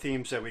all the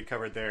themes that we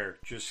covered there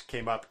just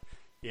came up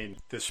in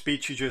the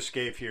speech you just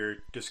gave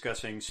here,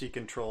 discussing sea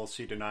control,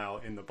 sea denial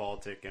in the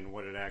Baltic and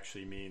what it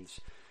actually means.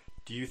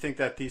 Do you think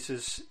that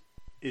thesis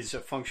is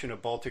a function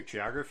of Baltic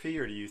geography,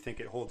 or do you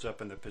think it holds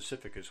up in the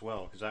Pacific as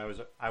well?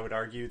 Because I would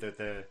argue that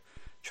the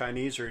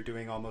Chinese are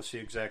doing almost the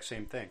exact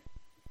same thing.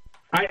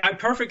 I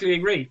perfectly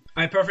agree.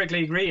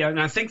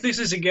 And I think this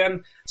is,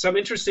 again, some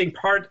interesting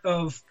part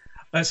of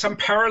some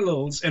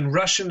parallels in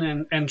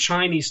Russian and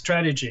Chinese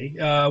strategy.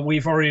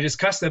 We've already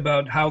discussed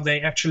about how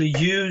they actually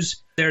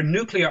use their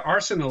nuclear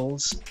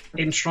arsenals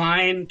in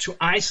trying to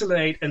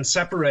isolate and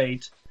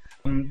separate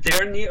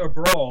their near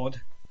abroad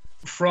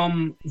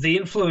from the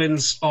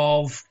influence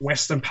of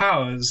Western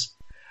powers.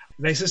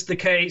 This is the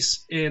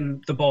case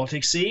in the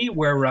Baltic Sea,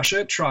 where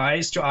Russia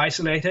tries to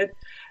isolate it.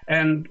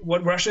 And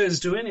what Russia is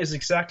doing is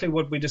exactly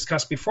what we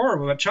discussed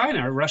before about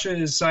China. Russia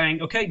is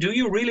saying, okay, do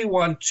you really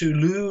want to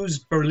lose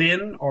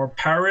Berlin or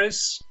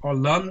Paris or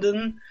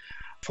London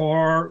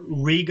for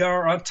Riga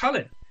or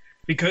Tallinn?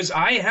 because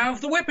I have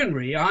the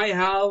weaponry. I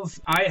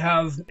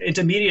have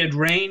intermediate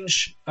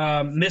range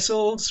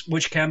missiles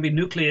which can be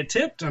nuclear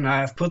tipped, and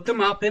I have put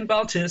them up in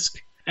Baltisk,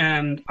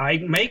 and I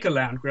make a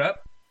land grab.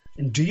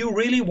 And do you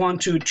really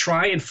want to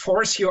try and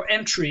force your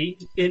entry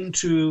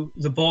into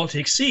the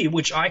Baltic Sea,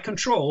 which I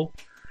control,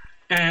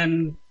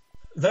 and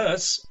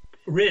thus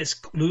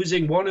risk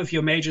losing one of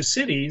your major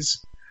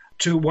cities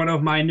to one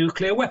of my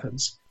nuclear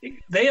weapons?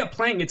 They are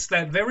playing. It's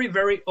that very,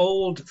 very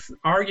old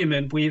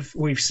argument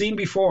we've seen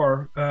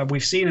before.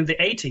 We've seen in the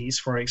 80s,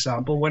 for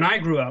example. When I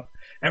grew up,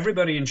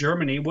 everybody in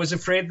Germany was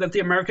afraid that the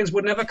Americans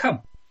would never come,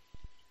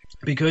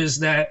 because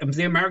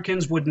the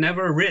Americans would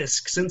never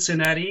risk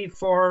Cincinnati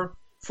for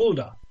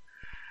Fulda.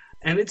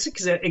 And it's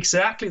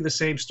exactly the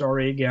same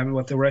story again,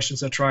 what the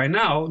Russians are trying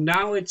now.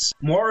 Now it's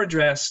more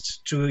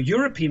addressed to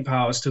European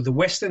powers, to the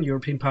Western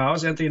European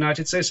powers, and the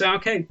United States saying,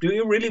 okay, do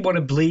you really want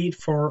to bleed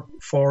for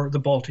the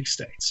Baltic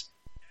states?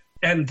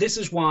 And this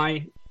is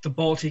why the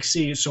Baltic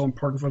Sea is so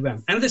important for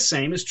them. And the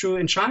same is true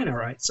in China,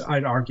 right? So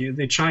I'd argue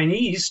the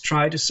Chinese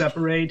try to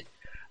separate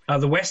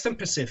the Western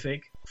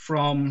Pacific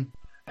from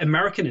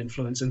American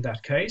influence in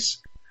that case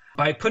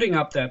by putting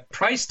up that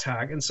price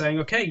tag and saying,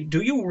 okay,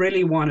 do you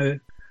really want to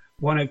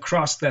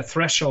cross that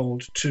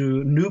threshold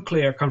to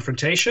nuclear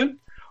confrontation,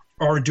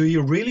 or do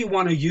you really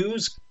want to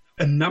use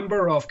a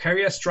number of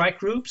carrier strike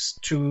groups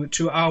to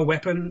our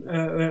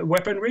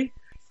weaponry?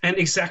 And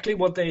exactly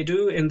what they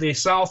do in the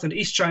South and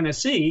East China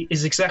Sea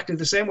is exactly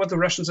the same what the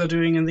Russians are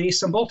doing in the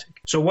Eastern Baltic.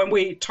 So when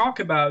we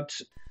talk about,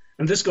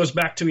 and this goes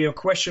back to your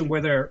question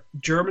whether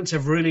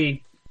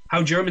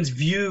how Germans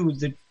view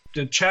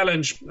the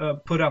challenge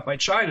put up by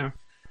China.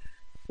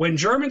 When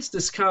Germans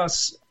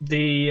discuss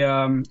the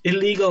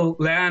illegal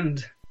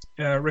land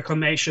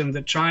reclamation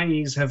that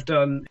Chinese have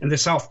done in the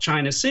South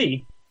China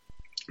Sea,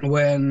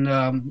 when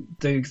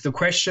the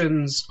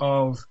questions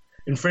of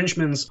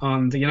infringements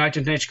on the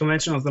United Nations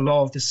Convention of the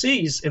Law of the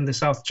Seas in the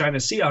South China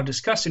Sea are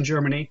discussed in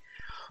Germany,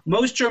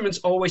 most Germans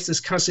always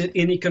discuss it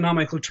in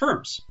economical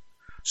terms.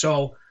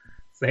 So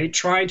they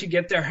try to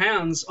get their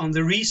hands on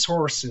the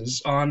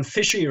resources, on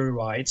fishery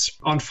rights,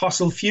 on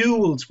fossil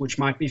fuels, which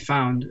might be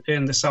found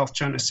in the South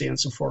China Sea and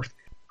so forth.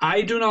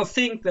 I do not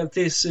think that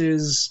this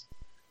is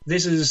I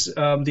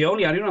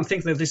do not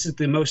think that this is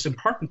the most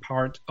important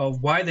part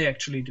of why they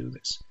actually do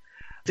this.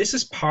 This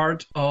is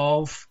part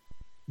of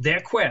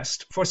their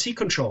quest for sea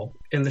control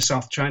in the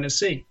South China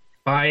Sea.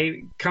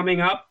 By coming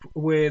up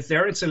with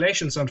their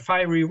installations on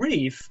Fiery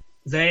Reef,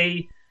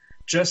 they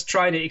just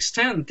try to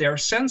extend their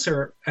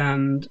sensor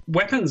and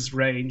weapons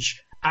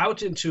range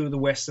out into the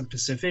Western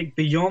Pacific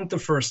beyond the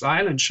first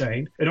island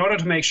chain in order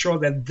to make sure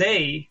that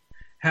they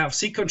have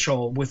sea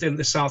control within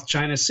the South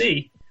China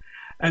Sea.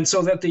 And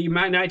so that the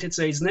United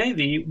States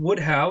Navy would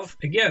have,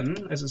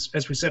 again, as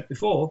we said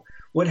before,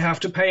 would have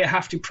to pay a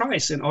hefty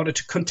price in order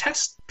to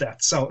contest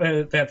that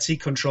sea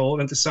control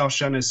in the South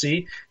China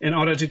Sea, in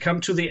order to come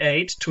to the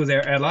aid to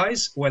their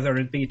allies, whether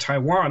it be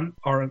Taiwan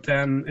or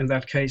then, in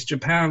that case,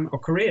 Japan or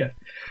Korea.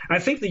 I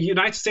think the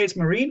United States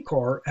Marine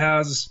Corps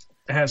has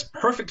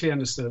perfectly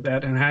understood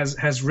that and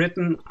has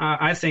written,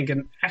 I think,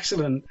 an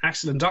excellent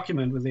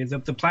document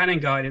with the planning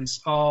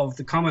guidance of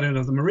the Commandant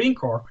of the Marine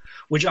Corps,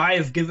 which I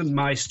have given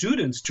my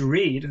students to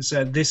read and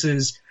said,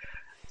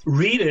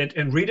 read it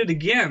and read it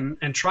again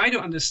and try to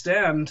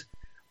understand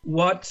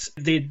what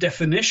the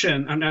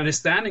definition and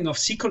understanding of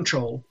sea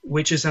control,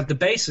 which is at the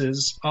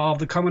basis of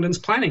the Commandant's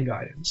planning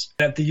guidance,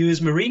 that the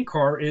U.S. Marine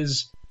Corps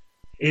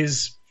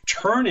is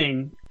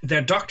turning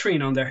their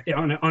doctrine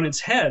on its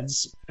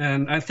heads.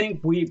 And I think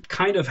we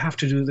kind of have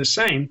to do the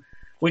same,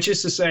 which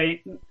is to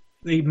say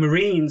the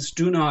Marines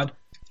do not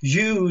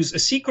use a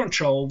sea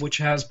control which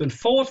has been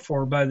fought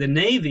for by the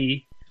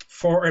Navy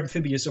for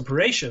amphibious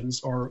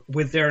operations or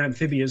with their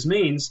amphibious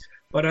means.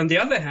 But on the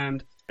other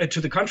hand, to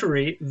the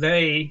contrary,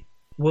 they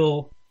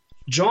will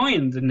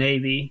join the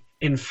Navy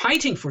in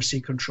fighting for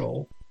sea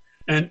control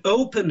and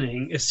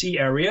opening a sea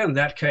area, in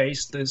that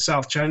case, the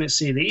South China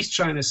Sea, the East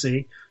China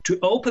Sea, to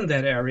open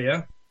that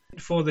area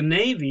for the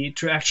Navy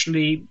to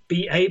actually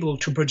be able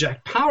to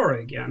project power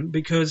again.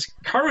 Because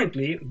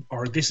currently,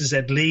 or this is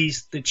at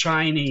least the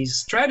Chinese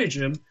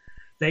stratagem,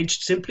 they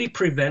simply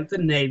prevent the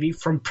Navy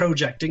from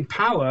projecting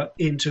power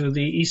into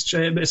the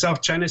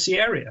South China Sea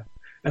area.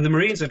 And the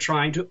Marines are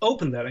trying to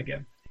open that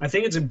again. I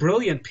think it's a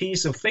brilliant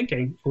piece of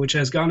thinking which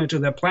has gone into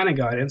their planning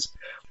guidance,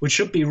 which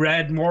should be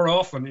read more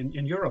often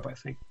in Europe, I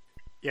think.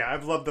 Yeah,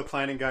 I've loved the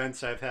planning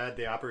guidance. I've had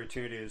the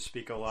opportunity to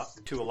speak to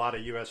a lot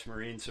of U.S.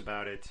 Marines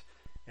about it.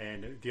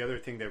 And the other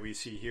thing that we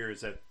see here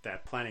is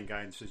that planning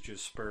guidance has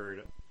just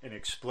spurred an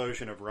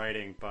explosion of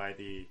writing by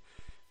the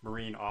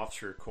Marine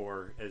Officer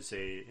Corps as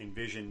they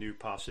envision new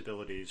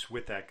possibilities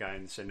with that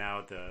guidance. And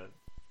now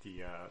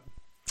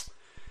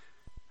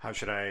I'm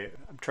trying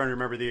to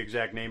remember the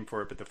exact name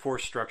for it, but the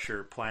force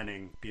structure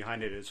planning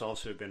behind it has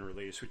also been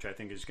released, which I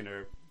think is going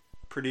to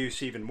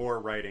produce even more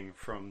writing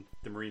from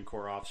the Marine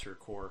Corps Officer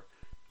Corps.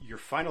 Your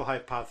final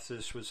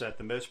hypothesis was that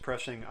the most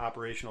pressing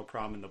operational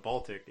problem in the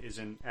Baltic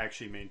isn't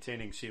actually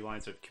maintaining sea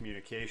lines of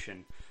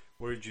communication.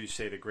 What would you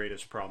say the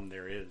greatest problem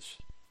there is?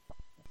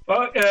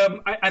 Well,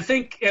 I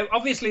think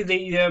obviously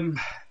the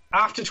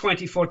after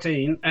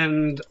 2014,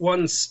 and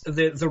once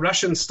the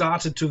Russians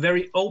started to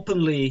very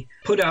openly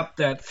put up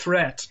that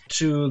threat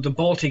to the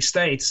Baltic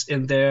states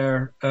in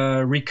their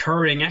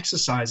recurring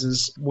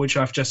exercises, which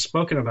I've just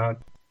spoken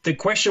about, the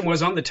question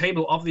was on the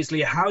table,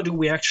 obviously, how do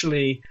we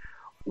actually,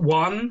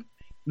 one,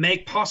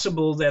 make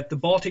possible that the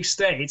Baltic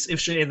states,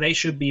 if they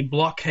should be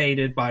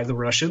blockaded by the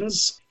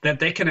Russians, that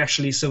they can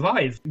actually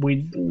survive.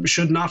 We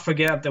should not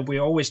forget that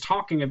we're always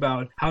talking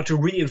about how to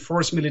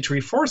reinforce military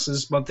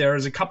forces, but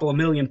there's a couple of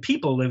million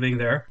people living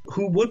there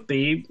who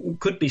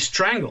could be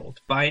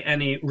strangled by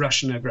any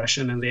Russian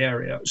aggression in the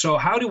area. So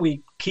how do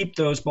we keep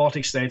those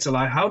Baltic states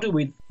alive? How do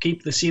we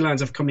keep the sea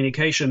lines of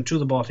communication to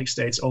the Baltic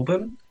states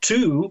open?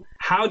 Two,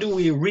 how do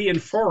we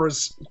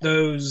reinforce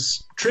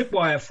those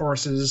tripwire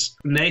forces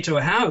NATO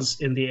has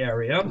in the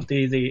area,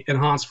 the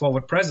enhanced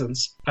forward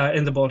presence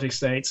in the Baltic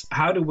states?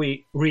 How do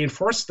we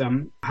reinforce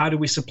them? How do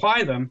we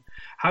supply them?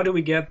 How do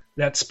we get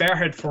that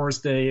spearhead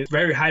force, the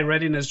very high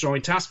readiness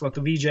joint task force,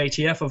 the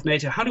VJTF of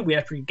NATO, how do we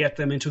actually get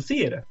them into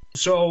theater?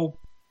 So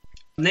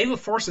naval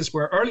forces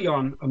were early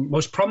on,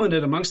 most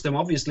prominent amongst them,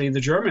 obviously, the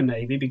German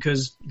Navy,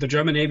 because the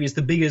German Navy is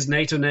the biggest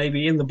NATO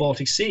Navy in the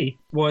Baltic Sea,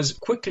 was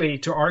quickly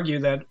to argue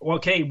that,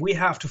 okay, we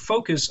have to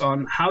focus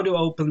on how to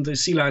open the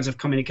sea lines of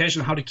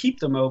communication, how to keep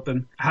them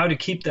open, how to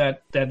keep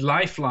that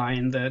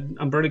lifeline, that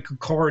umbilical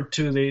cord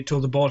to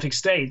the Baltic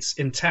states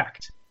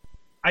intact.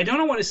 I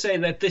don't want to say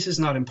that this is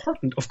not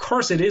important. Of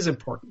course it is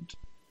important.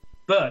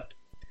 But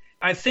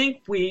I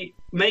think we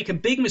make a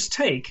big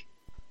mistake.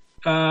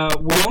 We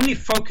only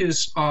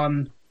focus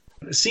on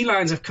sea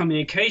lines of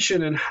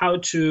communication and how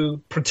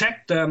to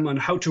protect them and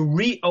how to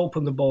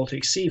reopen the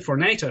Baltic Sea for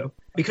NATO.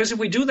 Because if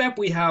we do that,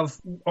 we have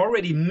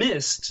already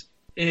missed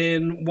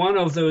in one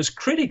of those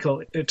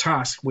critical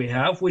tasks we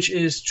have, which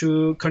is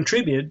to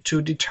contribute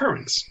to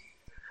deterrence.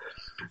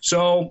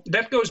 So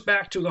that goes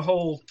back to the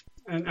whole,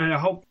 and I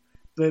hope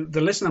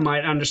the listener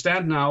might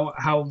understand now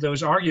how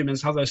those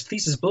arguments, how those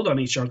theses build on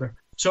each other.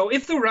 So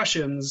if the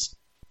Russians,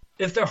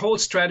 if their whole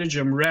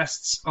stratagem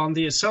rests on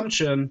the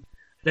assumption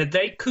that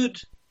they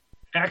could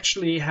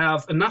actually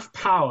have enough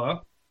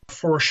power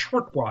for a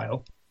short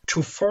while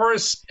to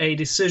force a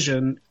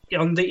decision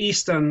on the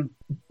eastern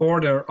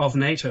border of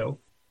NATO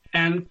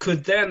and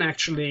could then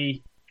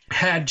actually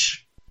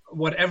hedge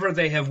whatever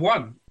they have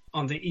won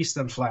on the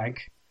eastern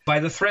flank by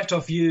the threat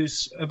of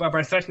use,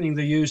 by threatening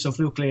the use of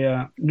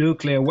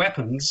nuclear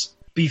weapons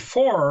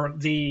before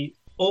the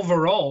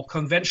overall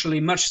conventionally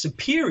much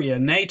superior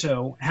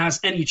NATO has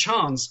any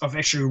chance of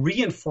actually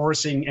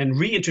reinforcing and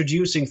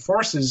reintroducing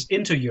forces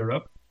into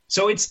Europe.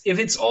 So if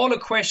it's all a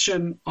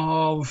question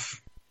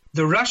of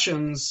the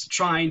Russians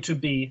trying to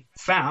be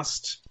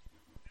faster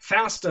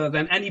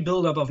than any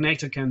buildup of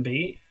NATO can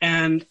be,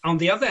 and on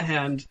the other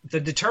hand, the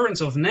deterrence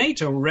of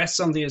NATO rests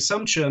on the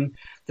assumption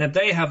that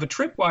they have a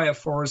tripwire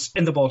force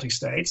in the Baltic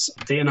states,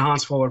 the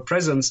enhanced forward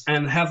presence,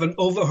 and have an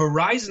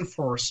over-horizon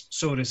force,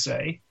 so to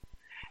say,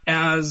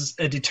 as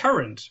a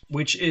deterrent,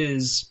 which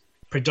is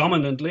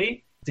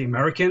predominantly the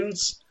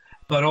Americans,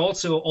 but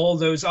also all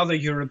those other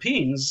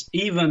Europeans,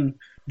 even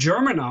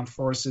German armed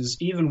forces,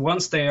 even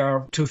once they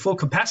are to full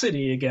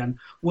capacity again,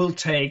 will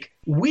take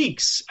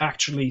weeks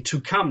actually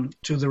to come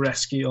to the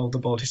rescue of the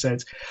Baltic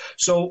states.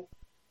 So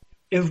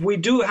if we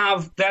do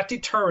have that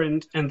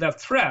deterrent and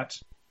that threat,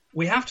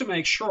 we have to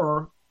make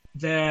sure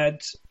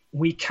that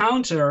we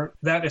counter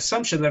that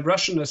assumption, that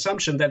Russian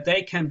assumption that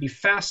they can be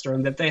faster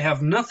and that they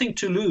have nothing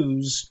to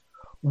lose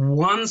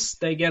once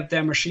they get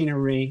their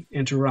machinery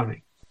into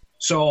running.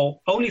 So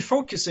only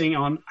focusing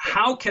on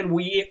how can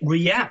we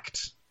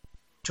react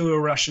to a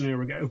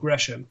Russian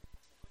aggression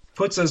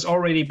puts us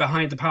already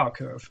behind the power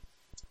curve.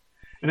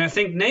 And I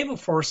think naval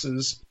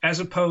forces, as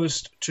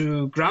opposed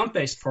to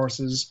ground-based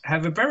forces,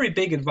 have a very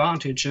big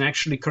advantage in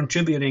actually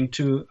contributing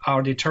to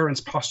our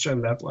deterrence posture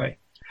in that way.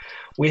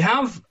 We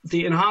have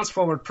the enhanced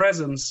forward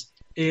presence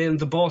in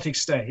the Baltic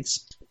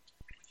states,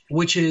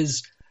 which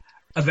is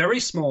a very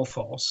small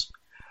force,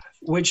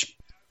 which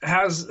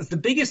has the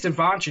biggest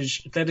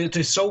advantage that it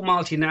is so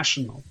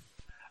multinational.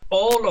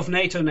 All of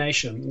NATO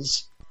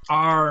nations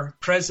are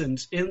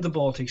present in the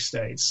Baltic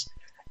states.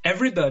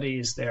 Everybody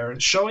is there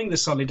showing the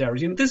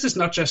solidarity. And this is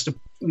not just a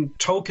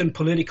token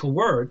political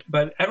word,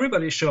 but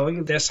everybody is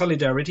showing their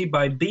solidarity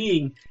by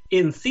being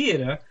in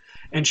theater.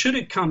 And should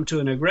it come to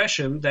an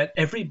aggression, that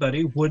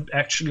everybody would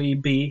actually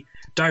be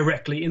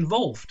directly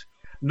involved.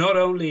 Not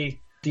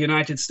only the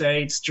United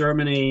States,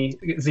 Germany,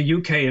 the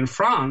UK, and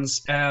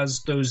France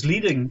as those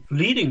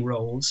leading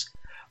roles,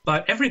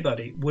 but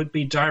everybody would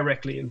be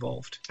directly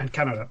involved. And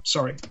Canada,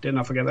 sorry, did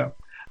not forget that.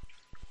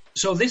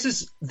 So this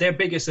is their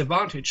biggest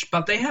advantage,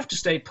 but they have to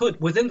stay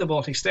put within the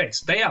Baltic states.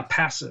 They are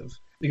passive.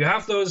 You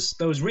have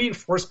those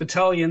reinforced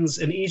battalions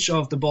in each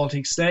of the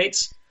Baltic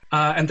states,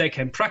 and they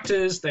can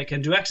practice, they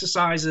can do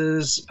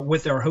exercises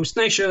with their host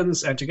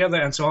nations and together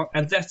and so on,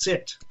 and that's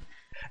it.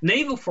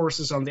 Naval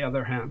forces, on the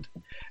other hand,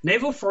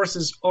 naval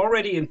forces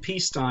already in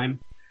peacetime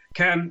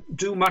can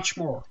do much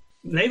more.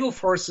 Naval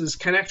forces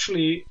can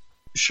actually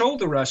show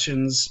the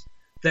Russians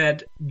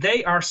that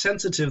they are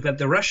sensitive, that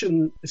the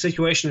Russian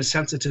situation is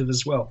sensitive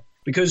as well.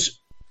 Because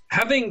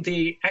having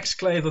the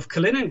exclave of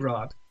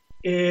Kaliningrad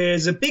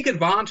is a big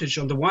advantage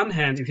on the one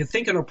hand, if you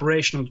think in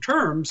operational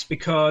terms,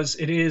 because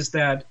it is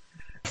that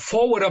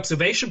forward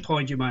observation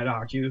point, you might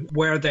argue,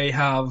 where they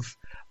have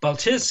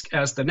Baltijsk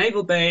as the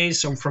naval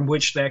base, from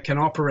which they can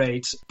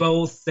operate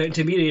both the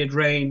intermediate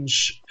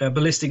range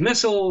ballistic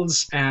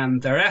missiles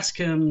and their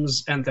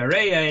ASCIMs and their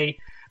AA.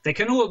 They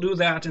can all do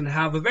that and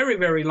have a very,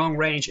 very long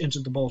range into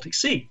the Baltic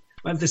Sea.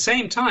 But at the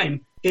same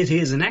time, it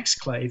is an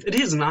exclave. It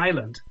is an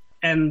island.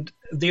 And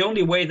the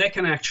only way they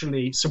can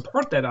actually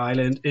support that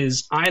island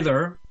is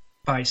either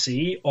by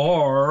sea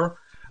or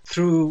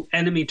through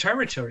enemy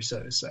territory,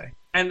 so to say.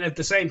 And at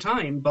the same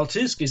time,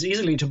 Baltijsk is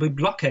easily to be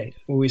blockaded.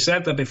 We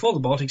said that before, the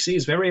Baltic Sea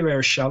is very,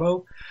 very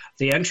shallow.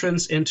 The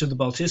entrance into the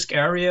Baltijsk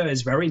area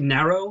is very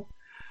narrow.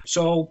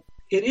 So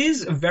it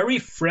is a very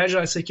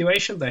fragile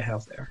situation they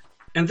have there.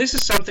 And this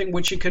is something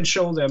which you can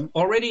show them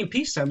already in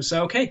peacetime.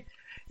 So, okay,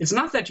 it's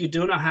not that you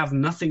do not have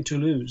nothing to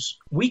lose.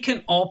 We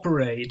can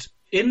operate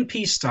in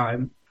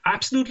peacetime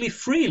absolutely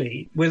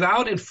freely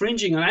without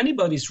infringing on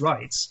anybody's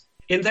rights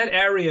in that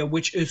area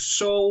which is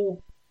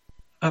so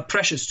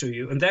precious to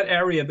you, in that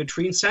area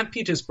between St.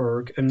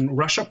 Petersburg and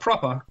Russia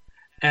proper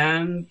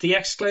and the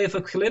exclave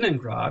of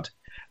Kaliningrad.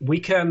 We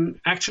can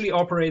actually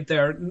operate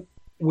there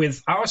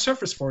with our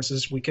surface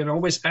forces. We can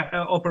always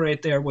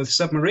operate there with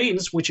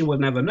submarines, which you will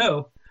never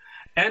know.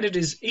 And it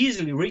is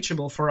easily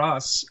reachable for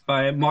us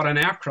by modern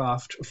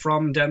aircraft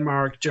from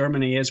Denmark,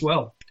 Germany as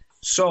well.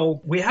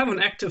 So we have an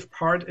active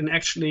part in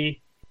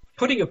actually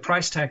putting a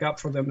price tag up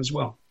for them as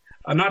well.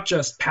 Not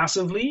just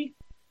passively,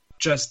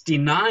 just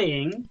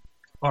denying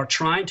or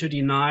trying to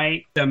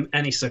deny them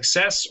any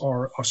success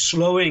or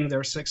slowing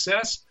their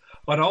success,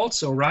 but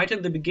also right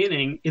in the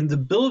beginning, in the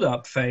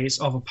build-up phase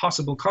of a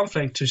possible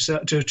conflict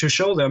to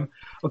show them,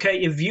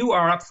 okay, if you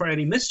are up for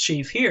any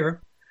mischief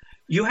here,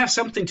 you have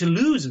something to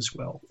lose as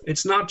well.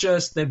 It's not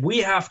just that we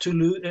have to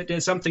lose,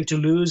 there's something to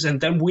lose and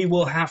then we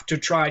will have to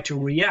try to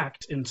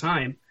react in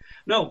time.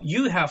 No,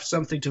 you have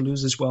something to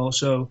lose as well.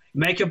 So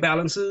make your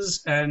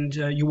balances and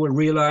you will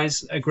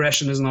realize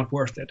aggression is not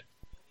worth it.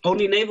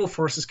 Only naval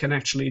forces can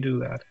actually do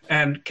that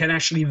and can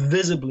actually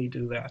visibly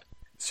do that.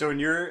 So in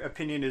your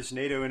opinion, is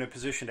NATO in a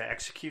position to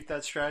execute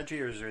that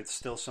strategy, or is it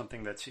still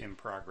something that's in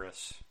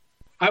progress?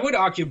 I would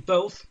argue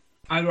both.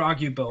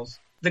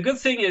 The good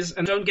thing is,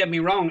 and don't get me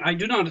wrong, I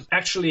do not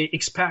actually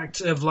expect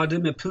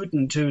Vladimir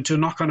Putin to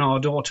knock on our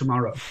door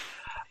tomorrow.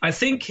 I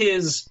think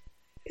his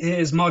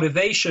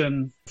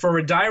motivation for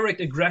a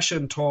direct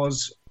aggression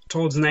towards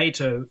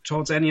NATO,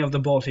 towards any of the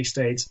Baltic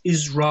states,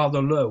 is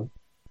rather low.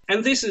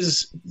 And this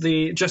is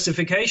the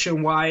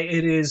justification why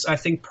it is, I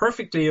think,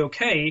 perfectly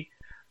okay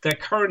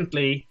that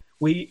currently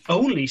we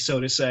only,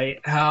 so to say,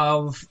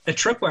 have a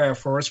tripwire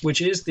force,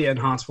 which is the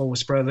enhanced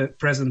force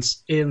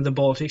presence in the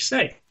Baltic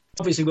states.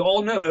 Obviously, we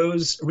all know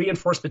those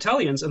reinforced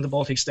battalions in the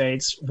Baltic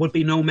states would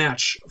be no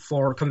match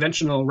for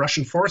conventional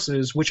Russian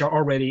forces, which are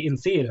already in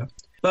theater.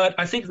 But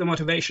I think the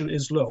motivation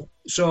is low.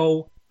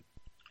 So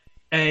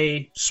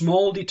a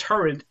small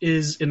deterrent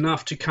is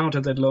enough to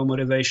counter that low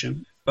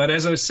motivation. But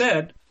as I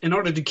said, in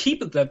order to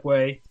keep it that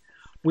way,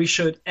 we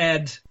should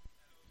add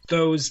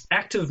those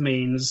active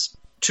means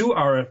to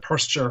our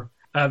posture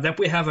that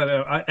we have at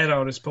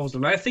our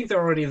disposal. And I think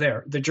they're already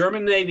there. The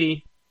German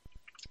Navy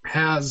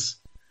has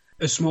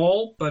a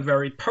small but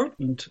very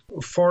potent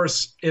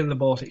force in the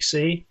Baltic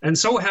Sea, and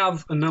so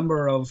have a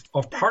number of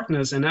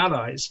partners and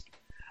allies.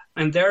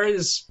 And there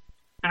is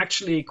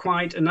actually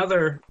quite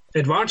another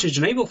advantage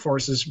naval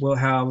forces will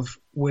have,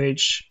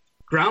 which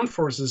ground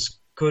forces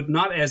could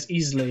not as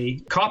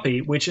easily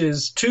copy, which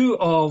is two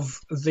of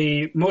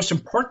the most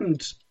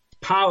important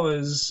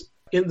powers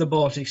in the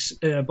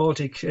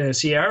Baltic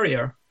Sea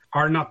area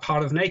are not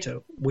part of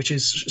NATO, which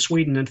is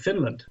Sweden and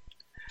Finland.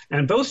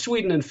 And both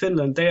Sweden and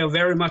Finland, they are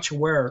very much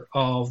aware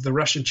of the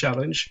Russian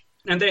challenge,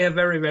 and they have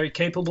very, very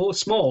capable,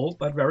 small,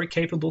 but very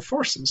capable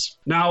forces.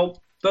 Now,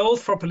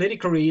 both for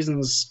political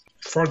reasons,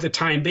 for the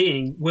time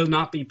being, will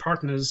not be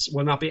partners,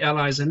 will not be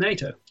allies in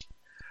NATO.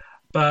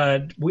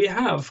 But we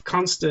have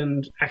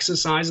constant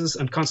exercises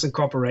and constant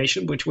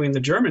cooperation between the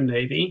German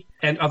Navy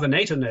and other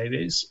NATO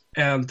navies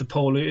and the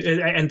Polish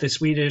and the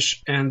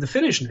Swedish and the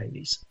Finnish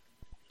navies.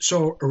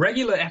 So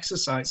regular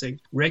exercising,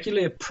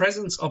 regular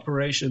presence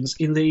operations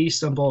in the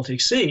Eastern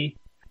Baltic Sea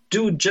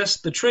do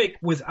just the trick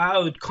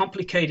without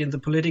complicating the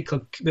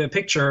political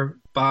picture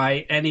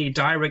by any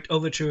direct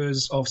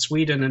overtures of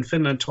Sweden and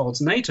Finland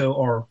towards NATO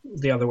or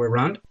the other way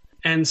around,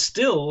 and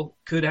still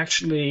could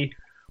actually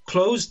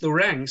close the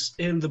ranks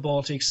in the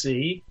Baltic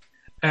Sea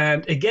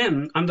and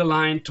again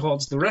underline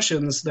towards the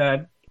Russians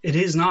that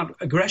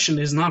aggression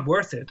is not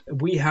worth it.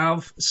 We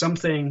have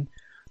something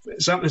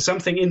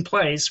in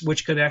place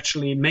which could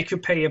actually make you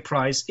pay a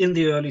price in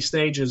the early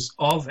stages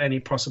of any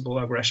possible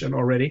aggression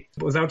already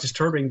without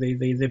disturbing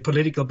the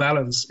political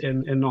balance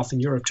in Northern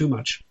Europe too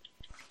much.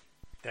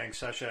 Thanks,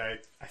 Sasha.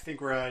 I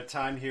think we're out of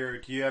time here.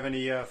 Do you have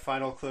any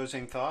final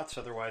closing thoughts?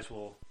 Otherwise,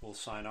 we'll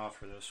sign off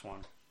for this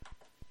one.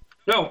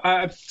 No,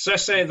 so I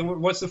say,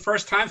 what's the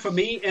first time for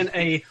me in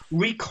a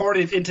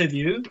recorded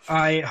interview.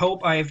 I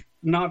hope I've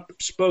not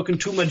spoken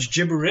too much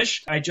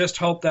gibberish. I just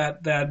hope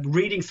that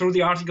reading through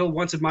the article,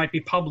 once it might be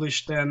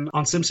published then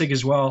on SimSig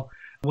as well,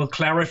 will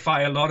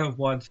clarify a lot of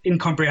what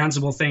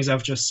incomprehensible things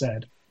I've just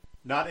said.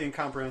 Not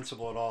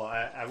incomprehensible at all.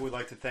 I would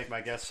like to thank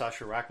my guest,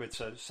 Sascha Rackwitz.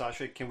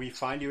 Sascha, can we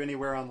find you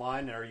anywhere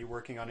online? Are you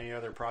working on any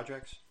other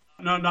projects?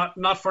 No,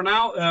 not for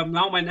now.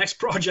 Now my next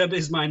project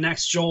is my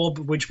next job,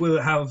 which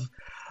will have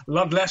a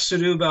lot less to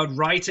do about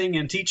writing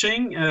and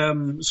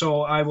teaching.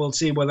 So I will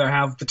see whether I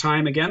have the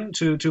time again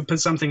to put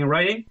something in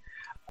writing.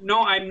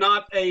 No, I'm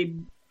not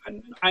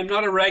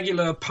a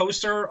regular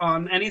poster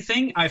on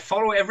anything. I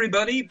follow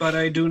everybody, but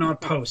I do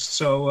not post.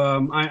 So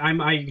I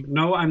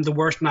know I'm the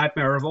worst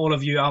nightmare of all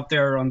of you out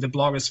there on the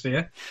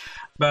blogosphere.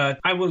 But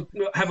I will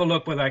have a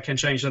look whether I can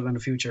change that in the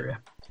future. Yeah.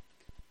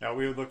 Now,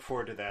 we would look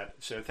forward to that.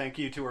 So thank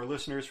you to our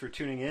listeners for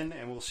tuning in,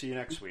 and we'll see you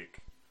next week.